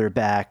bit further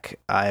back,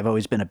 I've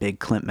always been a big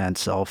Clint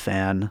Mansell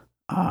fan.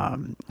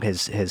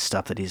 His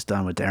stuff that he's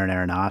done with Darren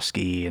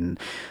Aronofsky and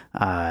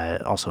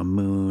also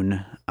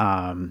Moon.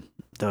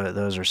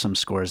 Those are some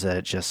scores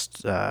that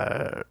just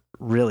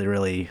really,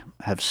 really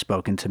have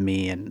spoken to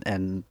me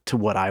and to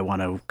what I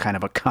want to kind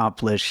of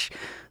accomplish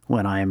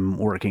when I'm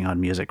working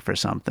on music for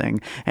something.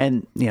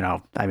 And, we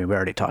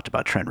already talked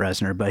about Trent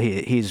Reznor, but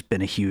he's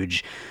been a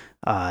huge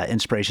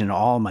inspiration in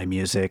all my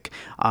music.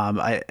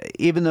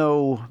 Even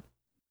though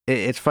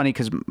it's funny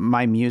because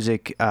my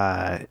music,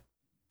 I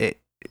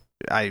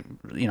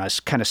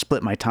kind of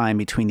split my time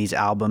between these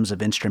albums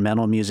of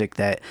instrumental music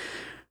that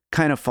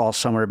kind of falls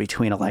somewhere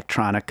between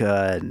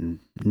electronica and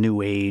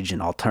new age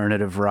and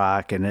alternative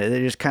rock, and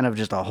it's just kind of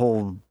just a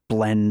whole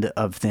blend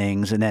of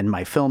things. And then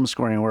my film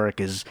scoring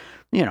work is,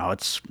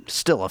 it's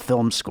still a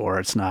film score.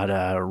 It's not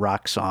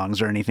rock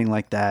songs or anything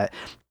like that.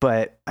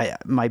 But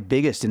my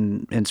biggest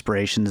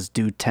inspirations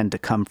do tend to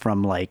come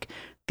from like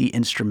the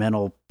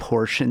instrumental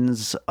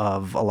portions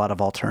of a lot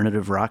of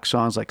alternative rock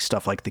songs, like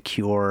stuff like The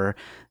Cure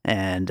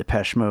and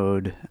Depeche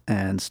Mode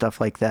and stuff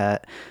like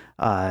that.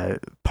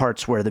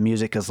 Parts where the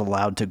music is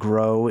allowed to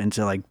grow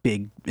into like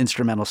big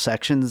instrumental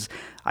sections.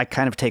 I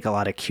kind of take a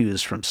lot of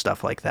cues from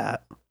stuff like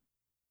that.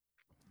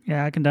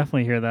 Yeah, I can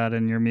definitely hear that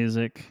in your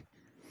music.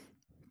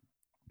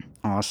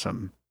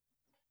 Awesome.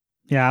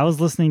 Yeah, I was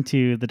listening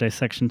to the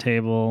Dissection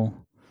Table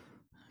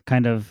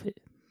kind of,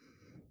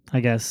 I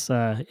guess,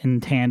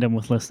 in tandem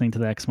with listening to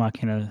the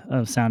Ex-Machina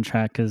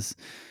soundtrack because,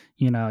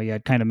 you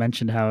had kind of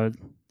mentioned how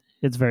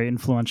it's very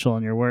influential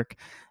in your work.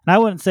 And I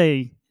wouldn't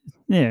say,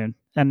 and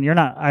you're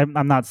not,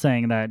 I'm not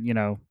saying that,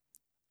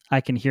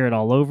 I can hear it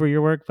all over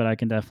your work, but I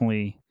can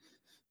definitely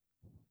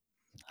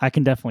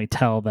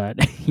tell that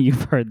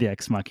you've heard the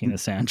Ex-Machina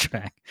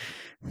soundtrack.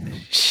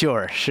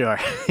 Sure.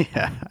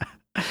 Yeah.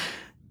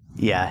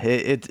 Yeah,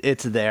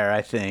 it's there,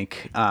 I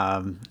think.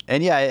 And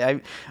yeah,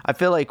 I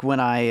feel like when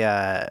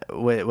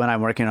when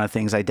I'm working on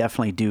things, I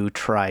definitely do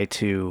try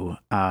to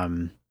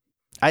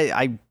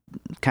I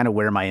kind of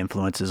wear my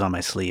influences on my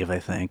sleeve, I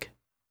think.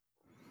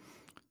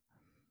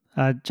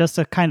 Just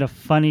a kind of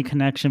funny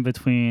connection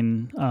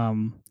between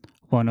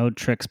One O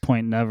Tricks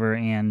Point Never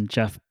and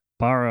Jeff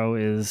Barrow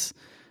is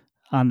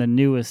on the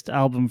newest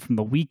album from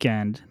The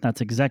Weeknd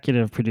that's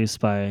executive produced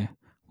by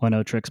One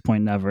O Tricks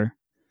Point Never.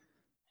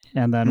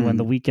 And then when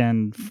The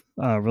Weeknd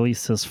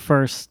released his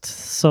first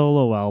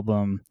solo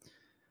album,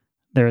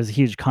 there was a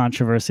huge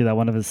controversy that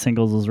one of his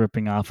singles was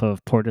ripping off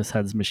of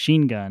Portishead's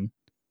Machine Gun.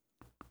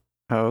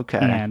 Okay.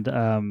 And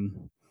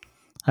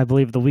I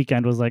believe The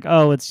Weeknd was like,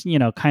 oh, it's,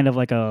 kind of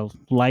like a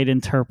light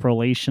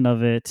interpolation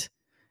of it.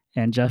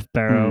 And Jeff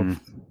Barrow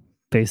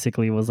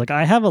basically was like,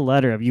 I have a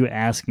letter of you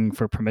asking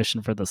for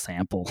permission for the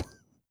sample.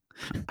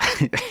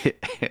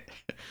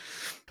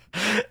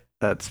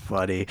 That's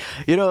funny.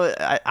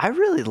 I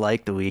really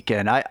like The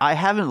Weeknd. I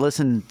haven't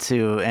listened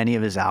to any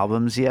of his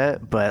albums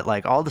yet, but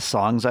like all the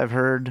songs I've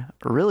heard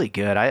are really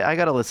good. I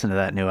got to listen to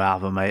that new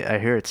album. I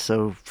hear it's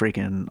so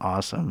freaking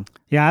awesome.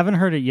 Yeah, I haven't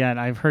heard it yet.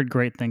 I've heard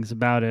great things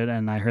about it,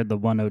 and I heard the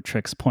One O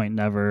Tricks Point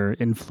Never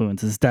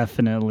influence is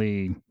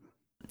definitely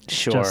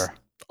just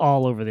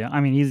all over the... I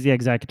mean, he's the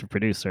executive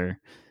producer,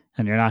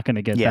 and you're not going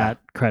to get that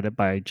credit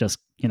by just,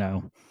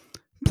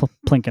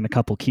 plinking a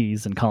couple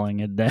keys and calling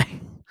it a day.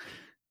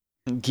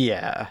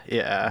 Yeah.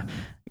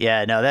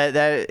 No,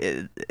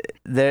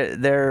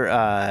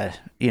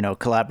 their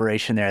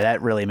collaboration there,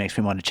 that really makes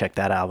me want to check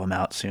that album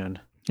out soon.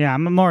 Yeah,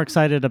 I'm more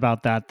excited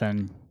about that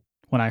than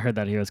when I heard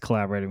that he was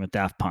collaborating with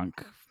Daft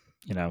Punk,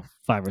 5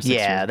 or 6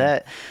 years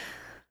ago.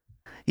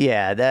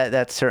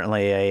 That's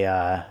certainly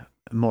a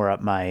more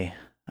up my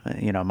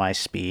my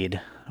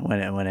speed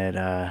when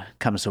it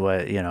comes to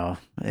what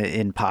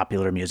in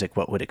popular music,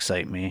 what would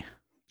excite me.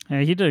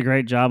 Yeah, he did a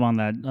great job on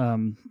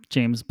that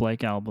James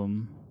Blake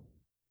album.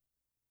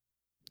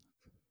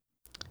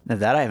 Now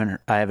that I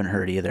haven't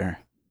heard either.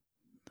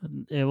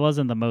 It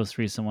wasn't the most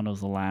recent one; it was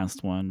the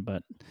last one.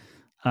 But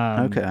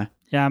okay,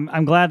 yeah,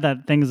 I'm glad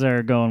that things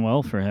are going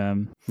well for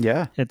him.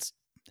 Yeah, it's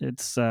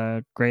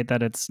great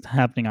that it's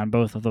happening on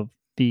both of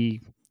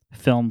the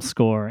film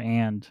score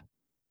and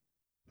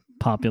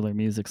popular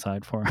music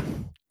side for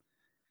him.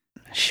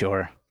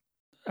 Sure.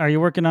 Are you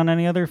working on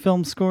any other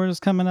film scores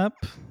coming up?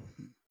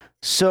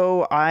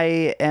 So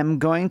I am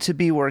going to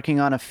be working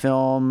on a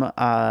film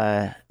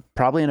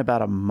probably in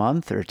about a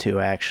month or two,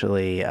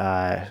 actually,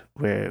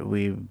 where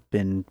we've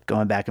been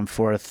going back and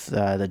forth,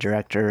 the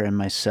director and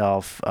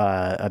myself,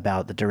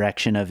 about the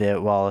direction of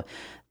it while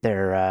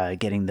they're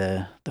getting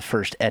the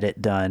first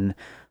edit done.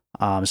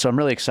 So I'm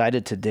really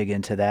excited to dig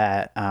into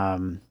that.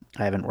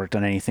 I haven't worked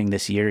on anything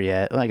this year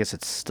yet. Well, I guess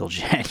it's still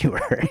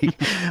January.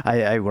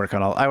 I work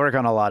on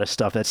a lot of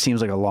stuff. That seems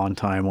like a long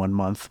time, 1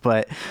 month.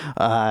 But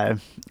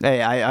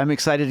hey, I'm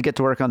excited to get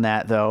to work on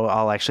that, though.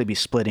 I'll actually be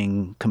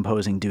splitting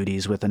composing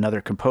duties with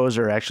another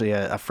composer, actually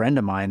a friend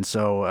of mine.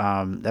 So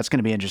that's going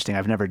to be interesting.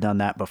 I've never done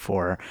that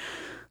before.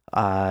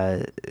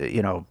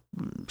 You know,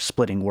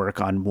 splitting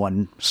work on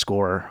one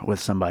score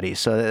with somebody.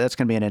 So that's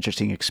going to be an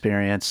interesting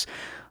experience.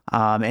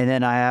 And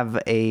then I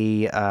have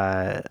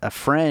a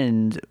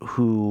friend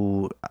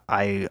who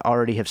I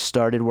already have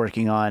started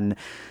working on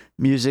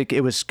music.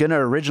 It was going to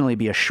originally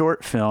be a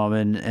short film,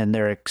 and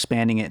they're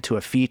expanding it to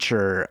a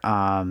feature.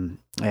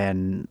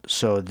 And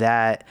so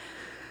that,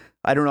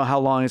 I don't know how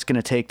long it's going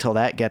to take till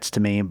that gets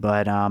to me,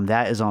 but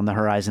that is on the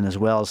horizon as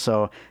well.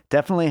 So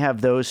definitely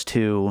have those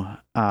two,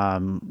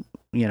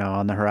 you know,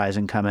 on the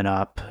horizon coming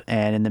up.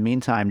 And in the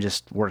meantime,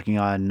 just working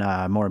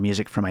on more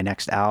music for my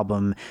next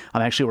album.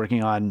 I'm actually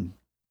working on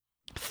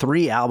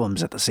 3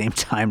 albums at the same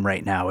time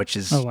right now, which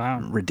is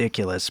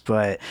ridiculous.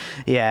 But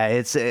yeah,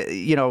 it's,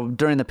 you know,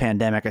 during the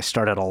pandemic, I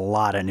started a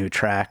lot of new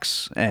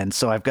tracks. And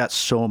so I've got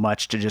so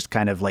much to just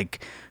kind of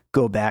like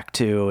go back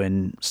to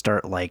and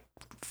start like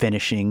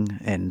finishing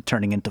and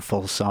turning into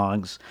full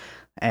songs.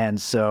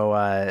 And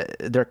so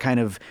they're kind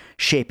of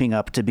shaping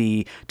up to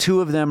be,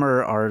 2 of them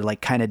are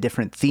like kind of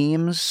different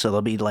themes. So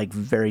they'll be like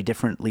very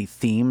differently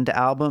themed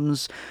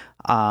albums.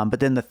 But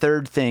then the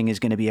third thing is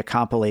going to be a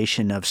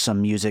compilation of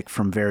some music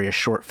from various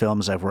short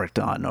films I've worked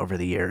on over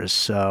the years.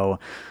 So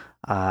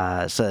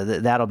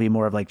that'll be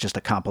more of like just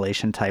a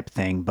compilation type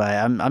thing. But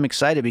I'm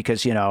excited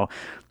because, you know,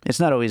 it's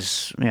not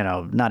always, you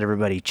know, not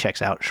everybody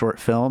checks out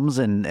short films,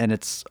 and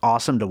it's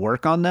awesome to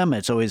work on them.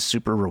 It's always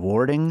super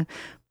rewarding.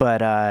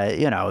 But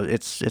you know,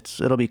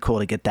 it'll be cool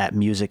to get that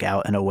music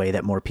out in a way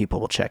that more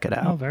people will check it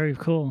out. Oh, very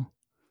cool.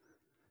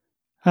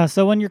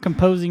 So when you're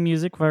composing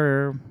music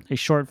for a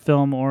short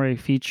film or a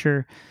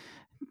feature,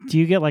 do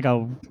you get like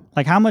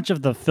how much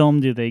of the film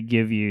do they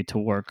give you to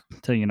work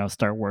to, you know,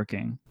 start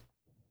working?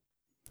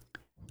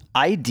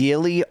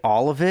 Ideally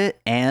all of it,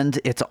 and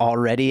it's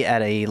already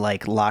at a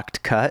like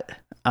locked cut.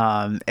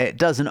 It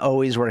doesn't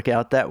always work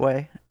out that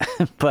way,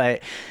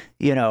 but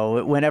you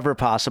know, whenever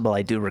possible,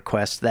 I do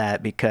request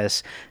that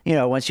because, you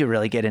know, once you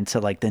really get into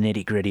like the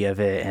nitty gritty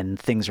of it and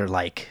things are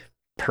like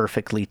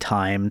perfectly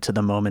timed to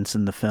the moments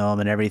in the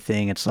film and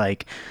everything, it's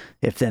like,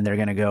 if then they're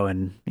going to go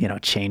and, you know,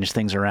 change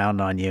things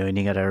around on you and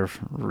you got to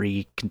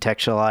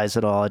recontextualize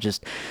it all, it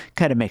just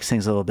kind of makes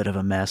things a little bit of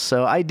a mess.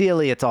 So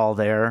ideally it's all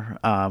there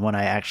when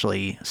I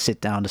actually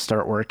sit down to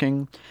start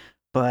working.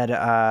 But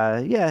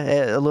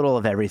yeah, a little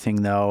of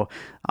everything though.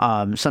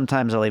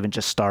 Sometimes I'll even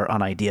just start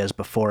on ideas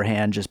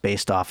beforehand, just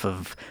based off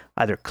of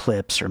either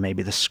clips or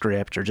maybe the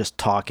script or just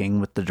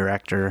talking with the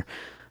director.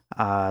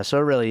 So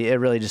it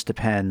really just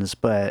depends.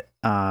 But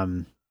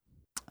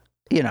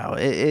you know,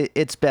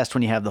 it's best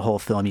when you have the whole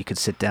film you could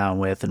sit down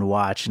with and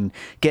watch and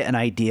get an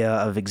idea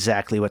of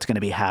exactly what's going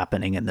to be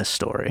happening in this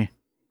story.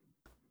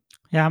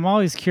 Yeah, I'm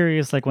always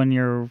curious, like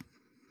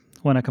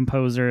when a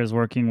composer is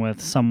working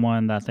with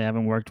someone that they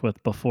haven't worked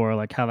with before,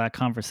 like how that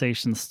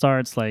conversation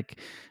starts. Like,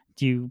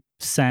 do you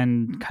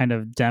send kind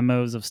of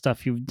demos of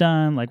stuff you've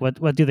done? Like,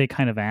 what do they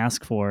kind of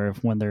ask for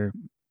when they're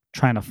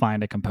trying to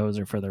find a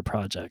composer for their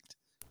project?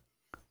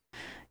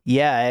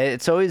 Yeah,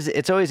 it's always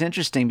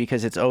interesting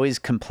because it's always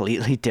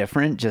completely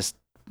different, just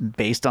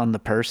based on the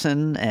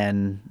person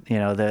and, you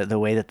know, the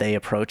way that they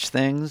approach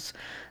things.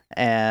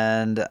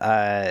 And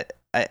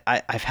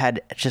I've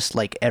had just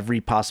like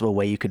every possible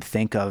way you could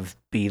think of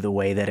be the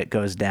way that it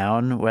goes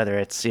down, whether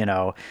it's, you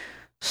know,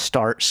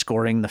 start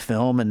scoring the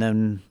film and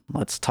then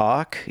let's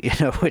talk, you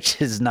know,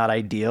 which is not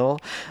ideal,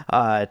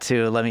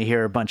 to let me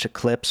hear a bunch of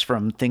clips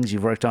from things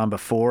you've worked on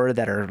before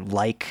that are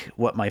like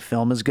what my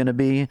film is going to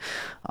be,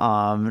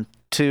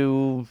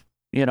 to,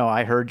 you know,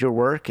 I heard your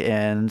work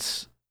and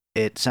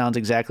it sounds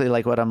exactly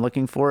like what I'm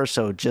looking for,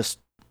 so just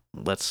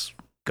let's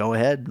go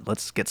ahead,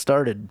 let's get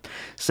started.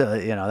 So,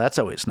 you know, that's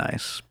always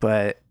nice,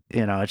 but,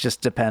 you know, it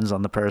just depends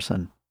on the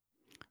person.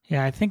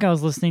 Yeah, I think I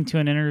was listening to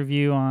an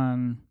interview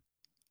on,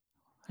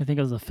 I think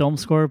it was a Film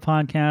Score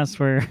podcast,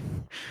 where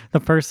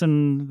the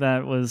person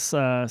that was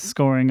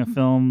scoring a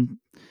film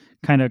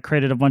kind of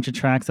created a bunch of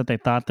tracks that they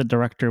thought the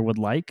director would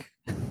like.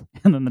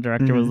 And then the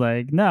director was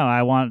like, no,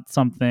 I want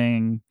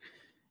something.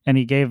 And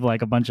he gave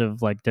like a bunch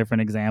of like different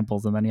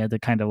examples, and then he had to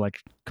kind of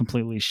like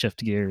completely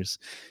shift gears.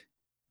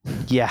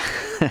 Yeah.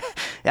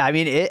 I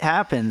mean, it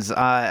happens.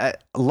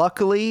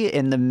 Luckily,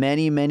 in the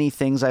many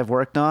things I've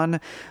worked on,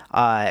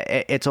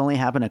 it's only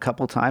happened a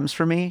couple times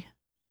for me,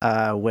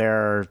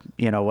 where,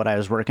 you know, what I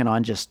was working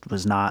on just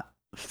was not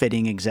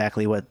fitting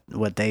exactly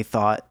what they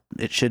thought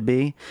it should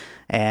be.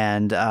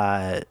 And,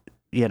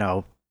 you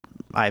know,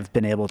 I've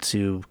been able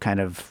to kind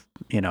of,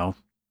 you know,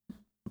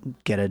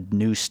 get a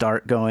new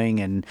start going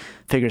and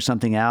figure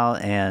something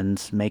out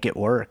and make it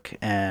work.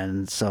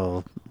 And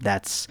so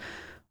that's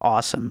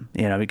awesome,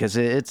 because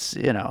it's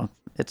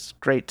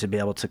great to be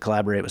able to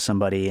collaborate with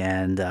somebody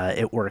and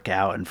it work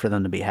out and for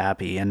them to be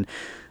happy. And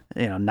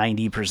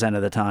 90%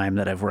 of the time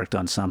that I've worked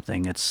on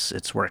something,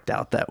 it's worked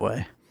out that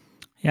way.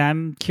 Yeah,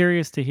 I'm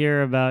curious to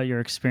hear about your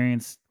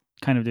experience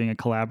kind of doing a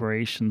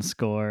collaboration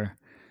score.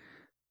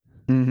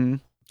 Mm-hmm.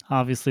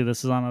 Obviously,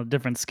 this is on a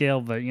different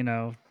scale, but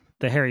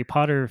the Harry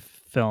Potter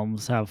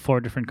films have 4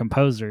 different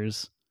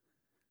composers.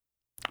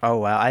 Oh,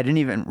 wow. I didn't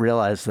even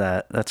realize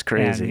that. That's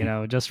crazy.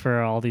 And, just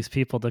for all these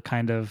people to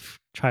kind of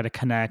try to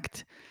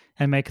connect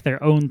and make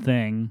their own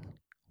thing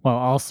while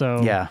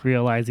also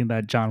realizing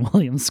that John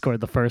Williams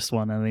scored the first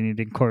one and they need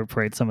to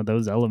incorporate some of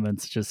those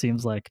elements just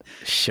seems like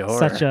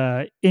such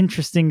a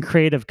interesting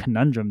creative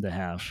conundrum to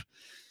have.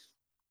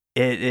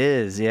 It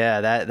is.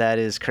 Yeah, that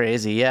is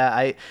crazy.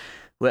 Yeah,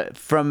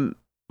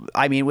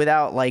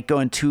 without like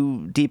going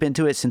too deep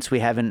into it, since we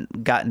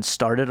haven't gotten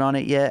started on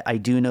it yet, I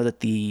do know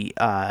that the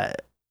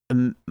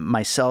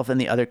myself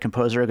and the other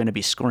composer are going to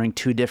be scoring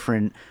 2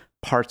 different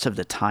parts of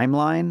the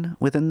timeline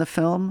within the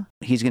film.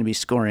 He's going to be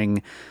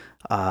scoring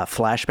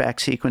flashback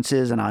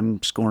sequences, and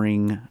I'm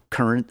scoring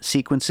current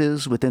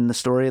sequences within the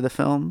story of the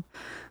film.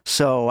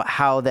 So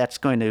how that's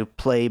going to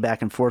play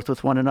back and forth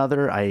with one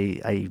another,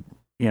 I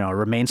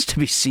remains to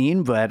be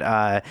seen, but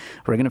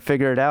we're going to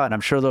figure it out. And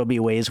I'm sure there'll be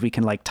ways we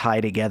can like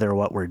tie together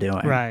what we're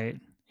doing. Right.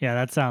 Yeah,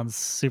 that sounds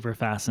super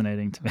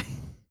fascinating to me.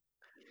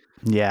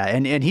 Yeah,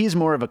 and he's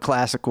more of a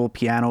classical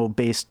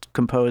piano-based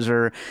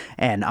composer,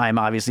 and I'm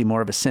obviously more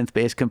of a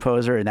synth-based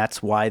composer, and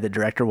that's why the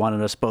director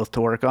wanted us both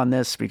to work on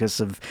this, because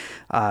of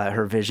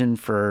her vision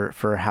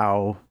for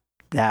how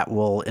that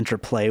will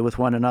interplay with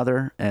one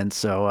another. And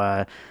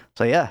so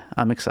yeah,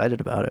 I'm excited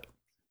about it.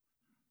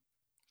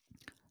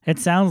 It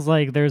sounds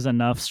like there's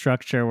enough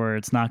structure where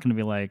it's not going to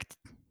be like,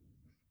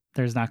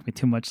 there's not going to be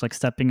too much like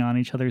stepping on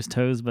each other's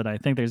toes, but I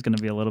think there's going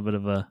to be a little bit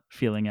of a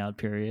feeling out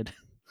period.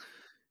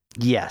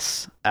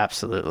 Yes,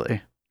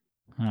 absolutely.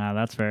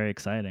 That's very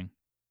exciting.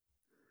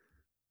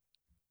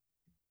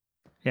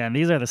 Yeah, and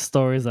these are the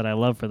stories that I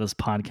love for this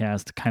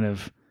podcast, to kind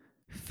of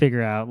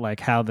figure out like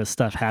how this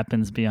stuff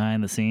happens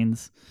behind the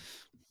scenes.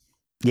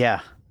 Yeah,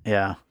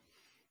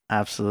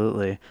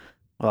 absolutely.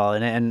 Well,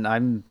 and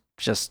I'm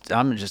just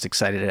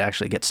excited to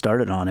actually get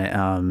started on it,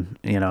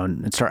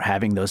 and start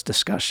having those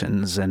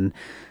discussions and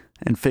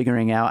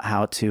figuring out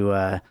how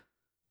to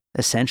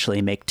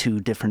essentially make 2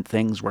 different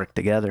things work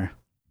together.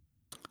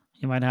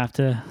 You might have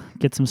to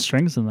get some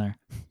strings in there.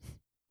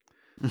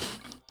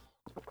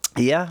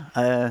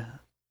 Yeah,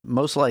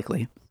 most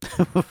likely.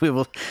 we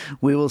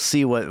will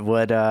see what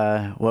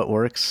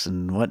works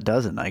and what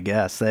doesn't, I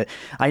guess. That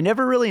I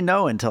never really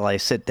know until I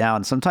sit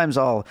down. Sometimes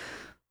I'll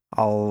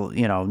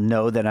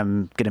know that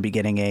I'm going to be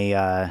getting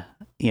a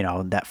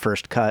that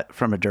first cut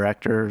from a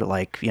director,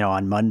 like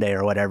on Monday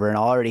or whatever, and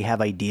I'll already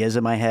have ideas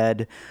in my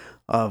head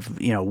of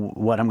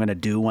what I'm going to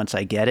do once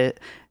I get it.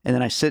 And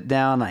then I sit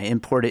down, I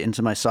import it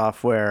into my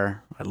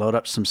software, I load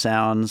up some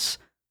sounds,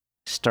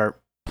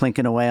 start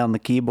plinking away on the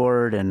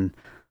keyboard, and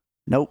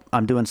nope,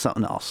 I'm doing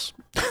something else.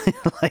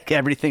 Like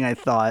everything I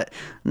thought,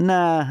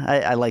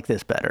 I like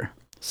this better.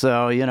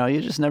 So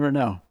you just never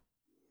know.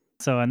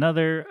 So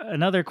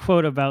another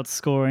quote about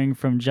scoring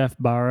from Jeff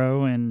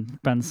Barrow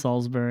and Ben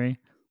Salisbury.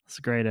 It's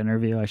a great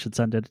interview. I should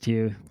send it to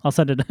you. I'll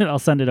send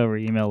it over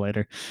email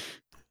later.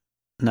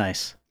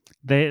 Nice.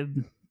 They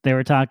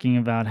were talking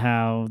about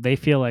how they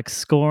feel like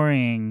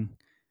scoring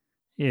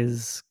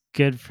is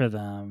good for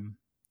them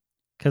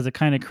because it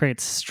kind of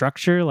creates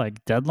structure,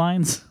 like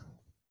deadlines.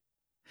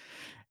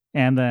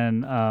 And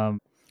then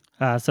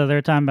so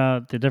they're talking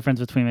about the difference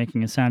between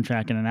making a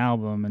soundtrack and an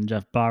album, and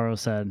Jeff Barrow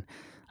said,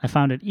 I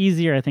found it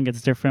easier. I think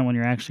it's different when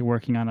you're actually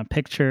working on a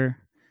picture.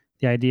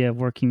 The idea of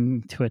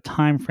working to a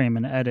time frame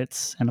and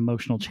edits and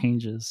emotional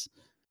changes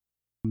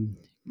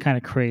kind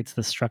of creates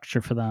the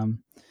structure for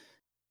them.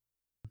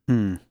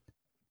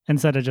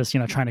 Instead of just,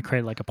 trying to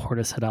create like a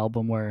Portishead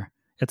album where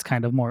it's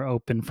kind of more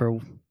open for,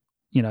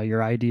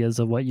 your ideas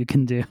of what you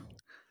can do.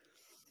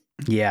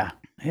 Yeah.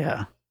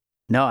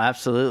 No,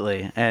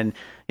 absolutely. And,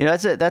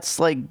 that's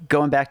like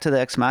going back to the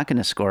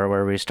Ex-Machina score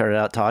where we started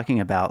out talking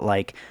about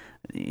like,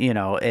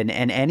 and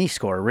any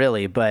score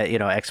really, but,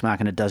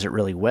 Ex-Machina does it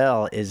really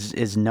well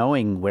is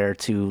knowing where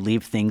to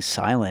leave things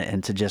silent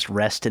and to just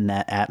rest in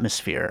that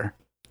atmosphere,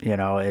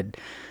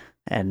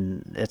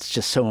 and it's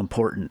just so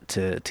important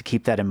to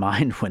keep that in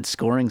mind when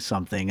scoring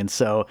something. And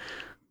so,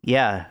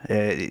 yeah,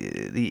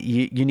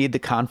 you need the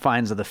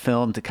confines of the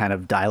film to kind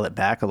of dial it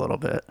back a little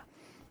bit.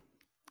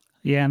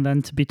 Yeah, and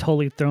then to be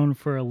totally thrown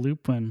for a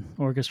loop when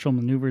orchestral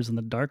maneuvers in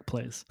the dark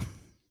place.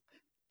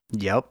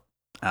 Yep,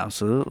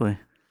 absolutely.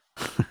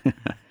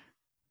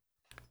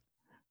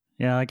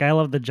 Yeah, like I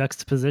love the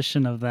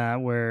juxtaposition of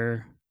that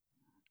where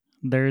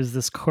there's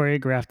this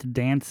choreographed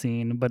dance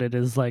scene, but it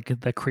is like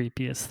the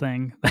creepiest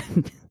thing.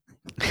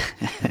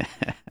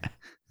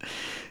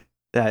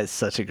 That is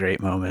such a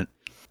great moment.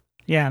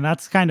 Yeah, and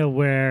that's kind of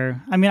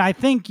where, I mean, I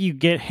think you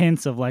get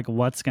hints of like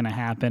what's going to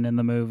happen in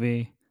the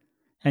movie,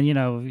 And,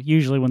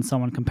 usually when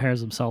someone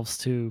compares themselves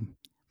to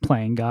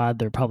playing God,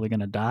 they're probably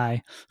going to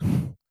die.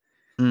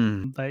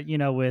 Mm. But,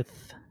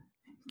 with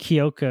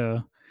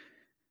Kyoko,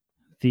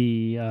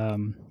 the,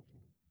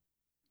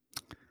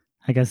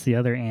 I guess the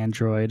other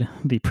android,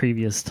 the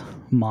previous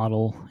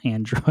model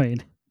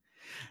android,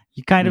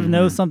 you kind of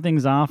know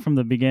something's off from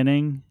the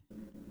beginning,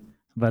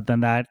 but then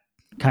that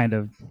kind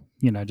of,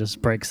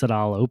 just breaks it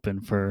all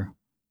open for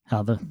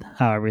how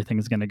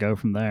everything's going to go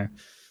from there.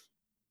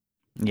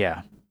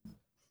 Yeah.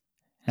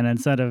 And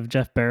instead of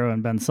Jeff Barrow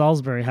and Ben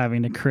Salisbury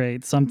having to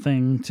create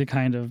something to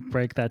kind of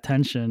break that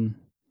tension,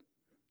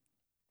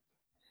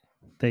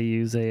 they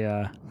use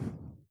a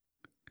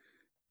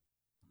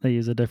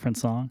different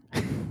song.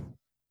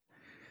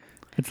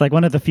 It's like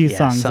one of the few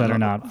songs that are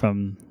not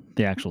from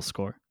the actual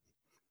score.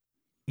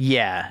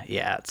 Yeah,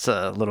 it's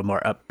a little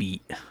more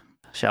upbeat,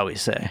 shall we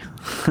say.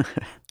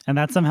 And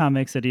that somehow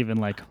makes it even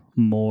like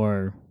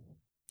more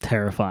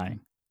terrifying.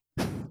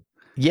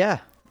 Yeah,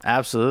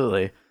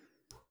 absolutely.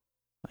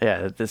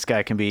 Yeah, this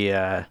guy can be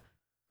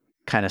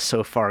kind of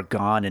so far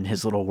gone in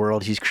his little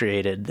world he's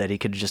created that he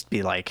could just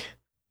be like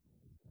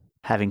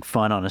having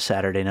fun on a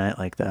Saturday night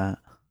like that.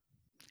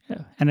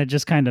 Yeah. And it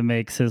just kind of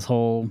makes his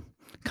whole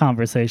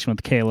conversation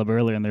with Caleb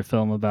earlier in their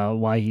film about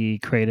why he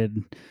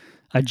created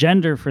a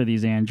gender for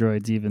these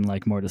androids even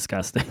like more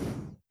disgusting.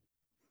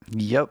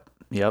 Yep,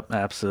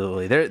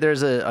 absolutely.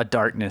 There's a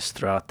darkness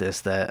throughout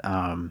this that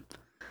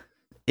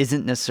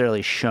isn't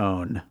necessarily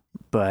shown,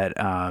 but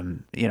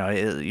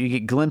you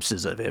get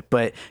glimpses of it,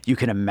 but you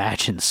can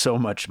imagine so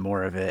much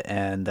more of it.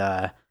 And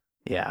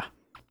yeah,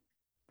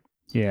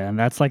 and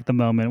that's like the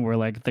moment where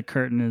like the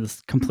curtain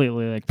is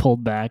completely like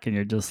pulled back and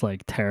you're just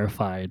like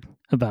terrified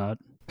about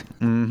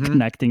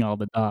connecting all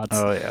the dots.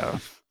 Oh yeah.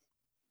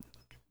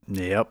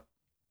 Yep.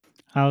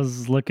 I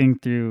was looking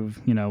through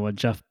what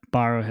Jeff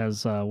Barrow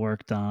has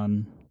worked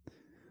on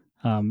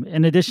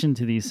in addition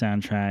to these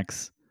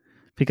soundtracks,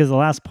 because the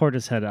last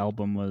Portishead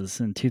album was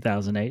in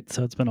 2008,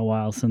 so it's been a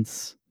while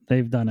since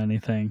they've done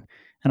anything.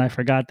 And I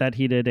forgot that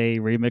he did a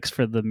remix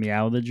for the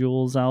Meow the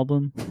Jewels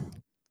album.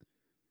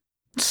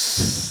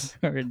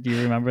 Or do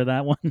you remember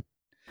that one?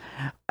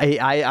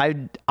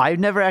 I've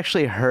never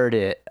actually heard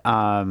it.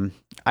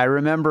 I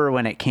remember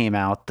when it came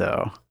out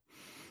though.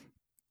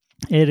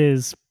 It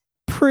is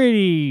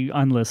pretty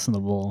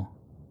unlistenable.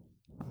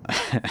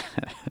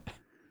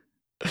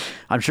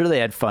 I'm sure they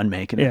had fun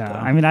making it. Yeah, though.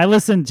 I mean, I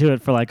listened to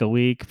it for like a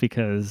week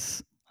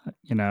because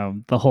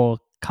the whole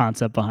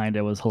concept behind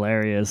it was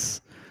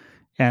hilarious,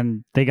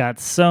 and they got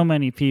so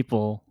many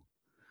people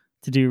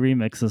to do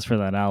remixes for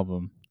that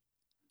album.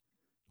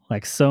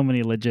 Like so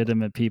many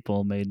legitimate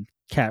people made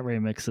cat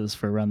remixes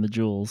for Run the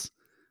Jewels,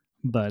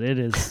 but it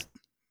is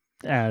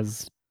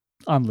as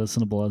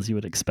unlistenable as you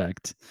would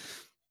expect.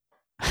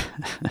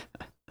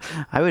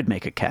 I would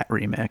make a cat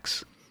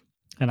remix.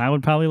 And I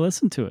would probably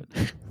listen to it.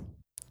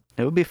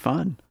 It would be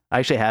fun. I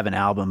actually have an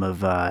album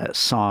of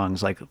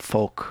songs like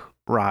folk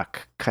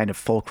rock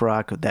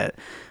that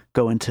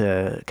go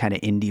into kind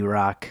of indie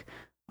rock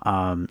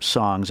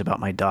songs about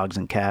my dogs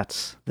and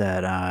cats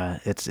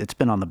that it's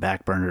been on the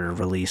back burner to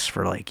release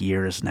for like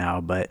years now,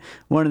 but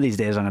one of these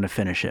days I'm going to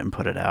finish it and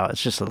put it out.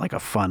 It's just like a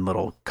fun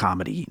little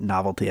comedy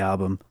novelty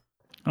album.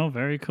 Oh,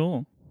 very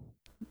cool.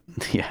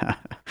 Yeah,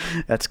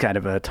 that's kind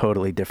of a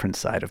totally different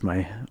side of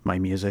my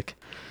music.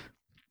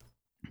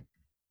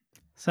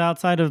 So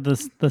outside of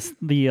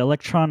the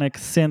electronic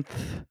synth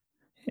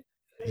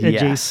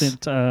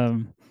adjacent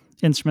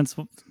instruments,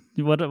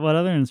 what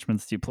other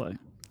instruments do you play?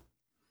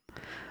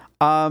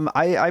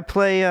 I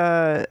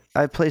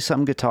play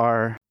some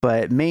guitar,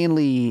 but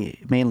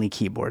mainly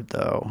keyboard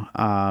though.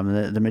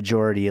 The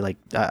majority, like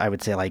I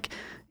would say, like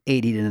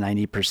 80 to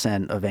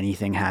 90% of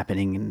anything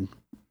happening in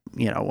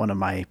one of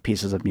my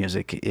pieces of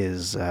music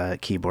is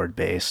keyboard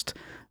based,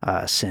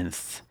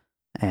 synth,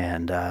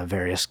 and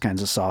various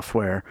kinds of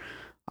software.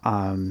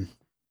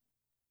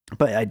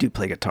 But I do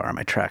play guitar on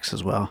my tracks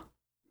as well.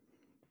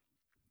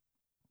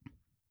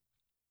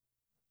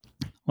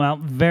 Well,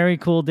 very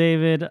cool,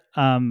 David.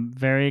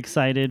 Very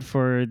excited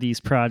for these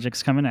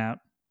projects coming out.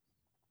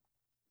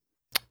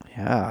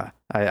 Yeah,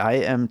 I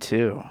am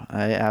too.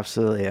 I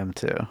absolutely am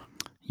too.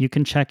 You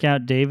can check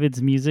out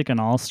David's music on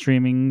all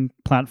streaming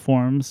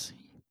platforms,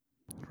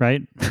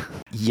 right?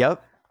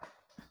 Yep.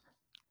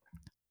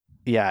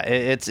 Yeah,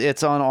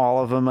 it's on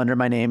all of them under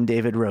my name,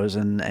 David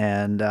Rosen,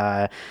 and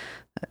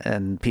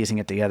Piecing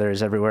It Together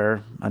is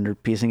everywhere under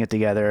Piecing It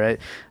Together.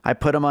 I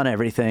put them on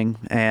everything,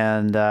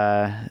 and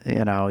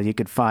you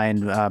could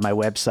find my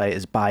website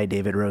is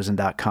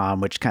bydavidrosen.com,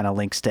 which kind of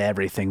links to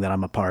everything that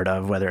I'm a part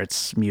of, whether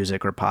it's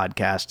music or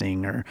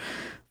podcasting or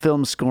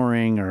film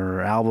scoring or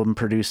album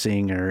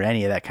producing or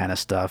any of that kind of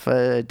stuff.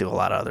 I do a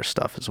lot of other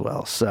stuff as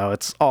well, so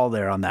it's all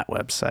there on that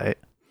website.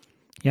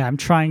 Yeah, I'm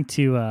trying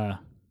to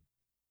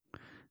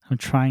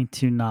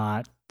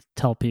not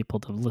tell people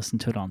to listen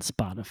to it on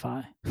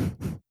Spotify.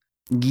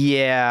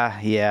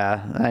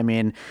 Yeah. I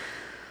mean,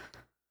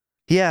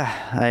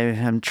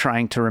 I'm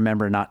trying to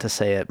remember not to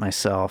say it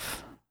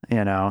myself.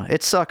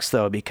 It sucks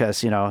though,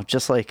 because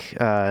just like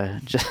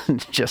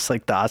just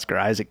like the Oscar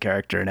Isaac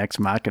character in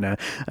Ex-Machina,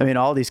 I mean,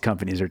 all these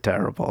companies are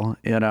terrible.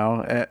 And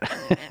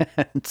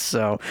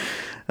so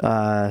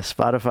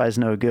Spotify's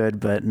no good,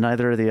 but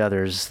neither are the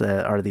others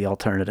that are the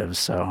alternatives.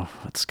 So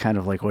it's kind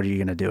of like, what are you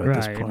going to do at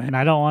this point? And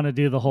I don't want to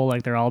do the whole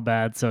like they're all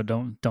bad, so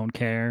don't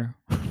care.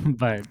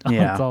 But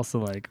it's also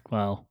like,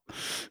 well,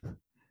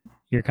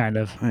 you're kind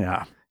of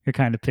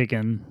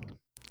picking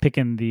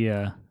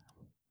the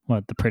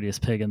the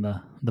prettiest pig in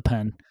the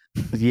pen.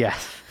 Yeah,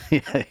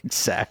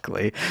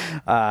 exactly.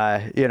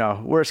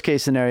 Worst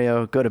case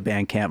scenario, go to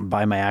Bandcamp and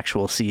buy my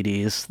actual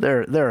CDs.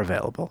 They're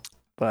available,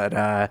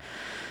 but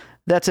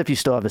that's if you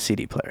still have a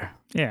CD player.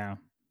 Yeah.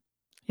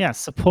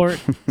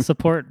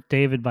 Support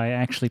David by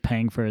actually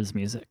paying for his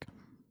music.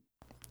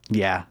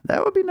 Yeah,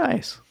 that would be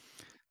nice.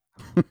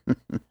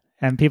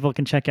 And people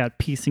can check out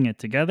Piecing It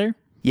Together.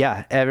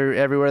 Yeah,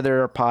 everywhere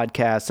there are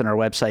podcasts, and our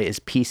website is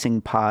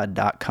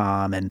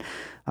piecingpod.com, and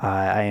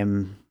I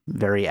am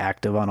very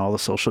active on all the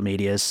social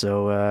medias,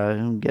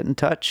 so get in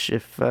touch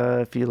if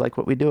you like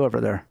what we do over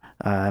there.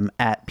 I'm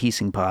at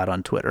piecingpod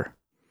on Twitter.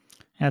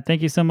 Yeah,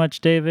 thank you so much,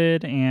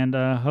 David, and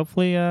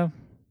hopefully I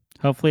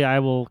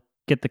will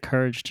get the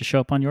courage to show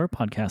up on your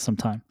podcast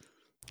sometime.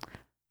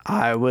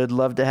 I would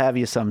love to have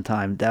you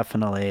sometime,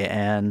 definitely,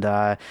 and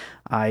I'll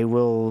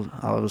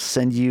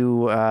send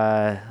you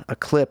a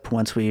clip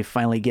once we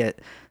finally get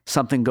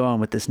something going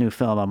with this new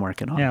film I'm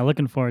working on. Yeah,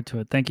 looking forward to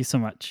it. Thank you so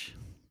much.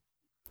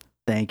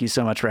 Thank you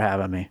so much for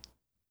having me.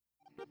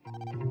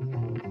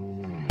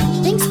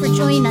 Thanks for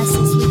joining us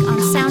this week on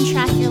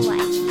Soundtrack Your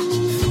Life.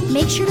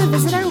 Make sure to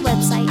visit our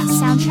website,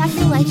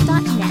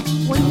 soundtrackyourlife.net,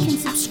 where you can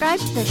subscribe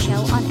to the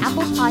show on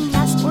Apple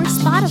Podcasts or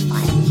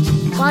Spotify.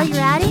 While you're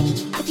at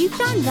it, if you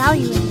found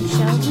value in the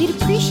show, we'd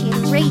appreciate a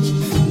rating.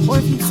 Or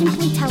if you'd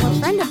simply tell a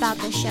friend about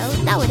the show,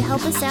 that would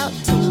help us out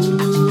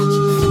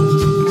too.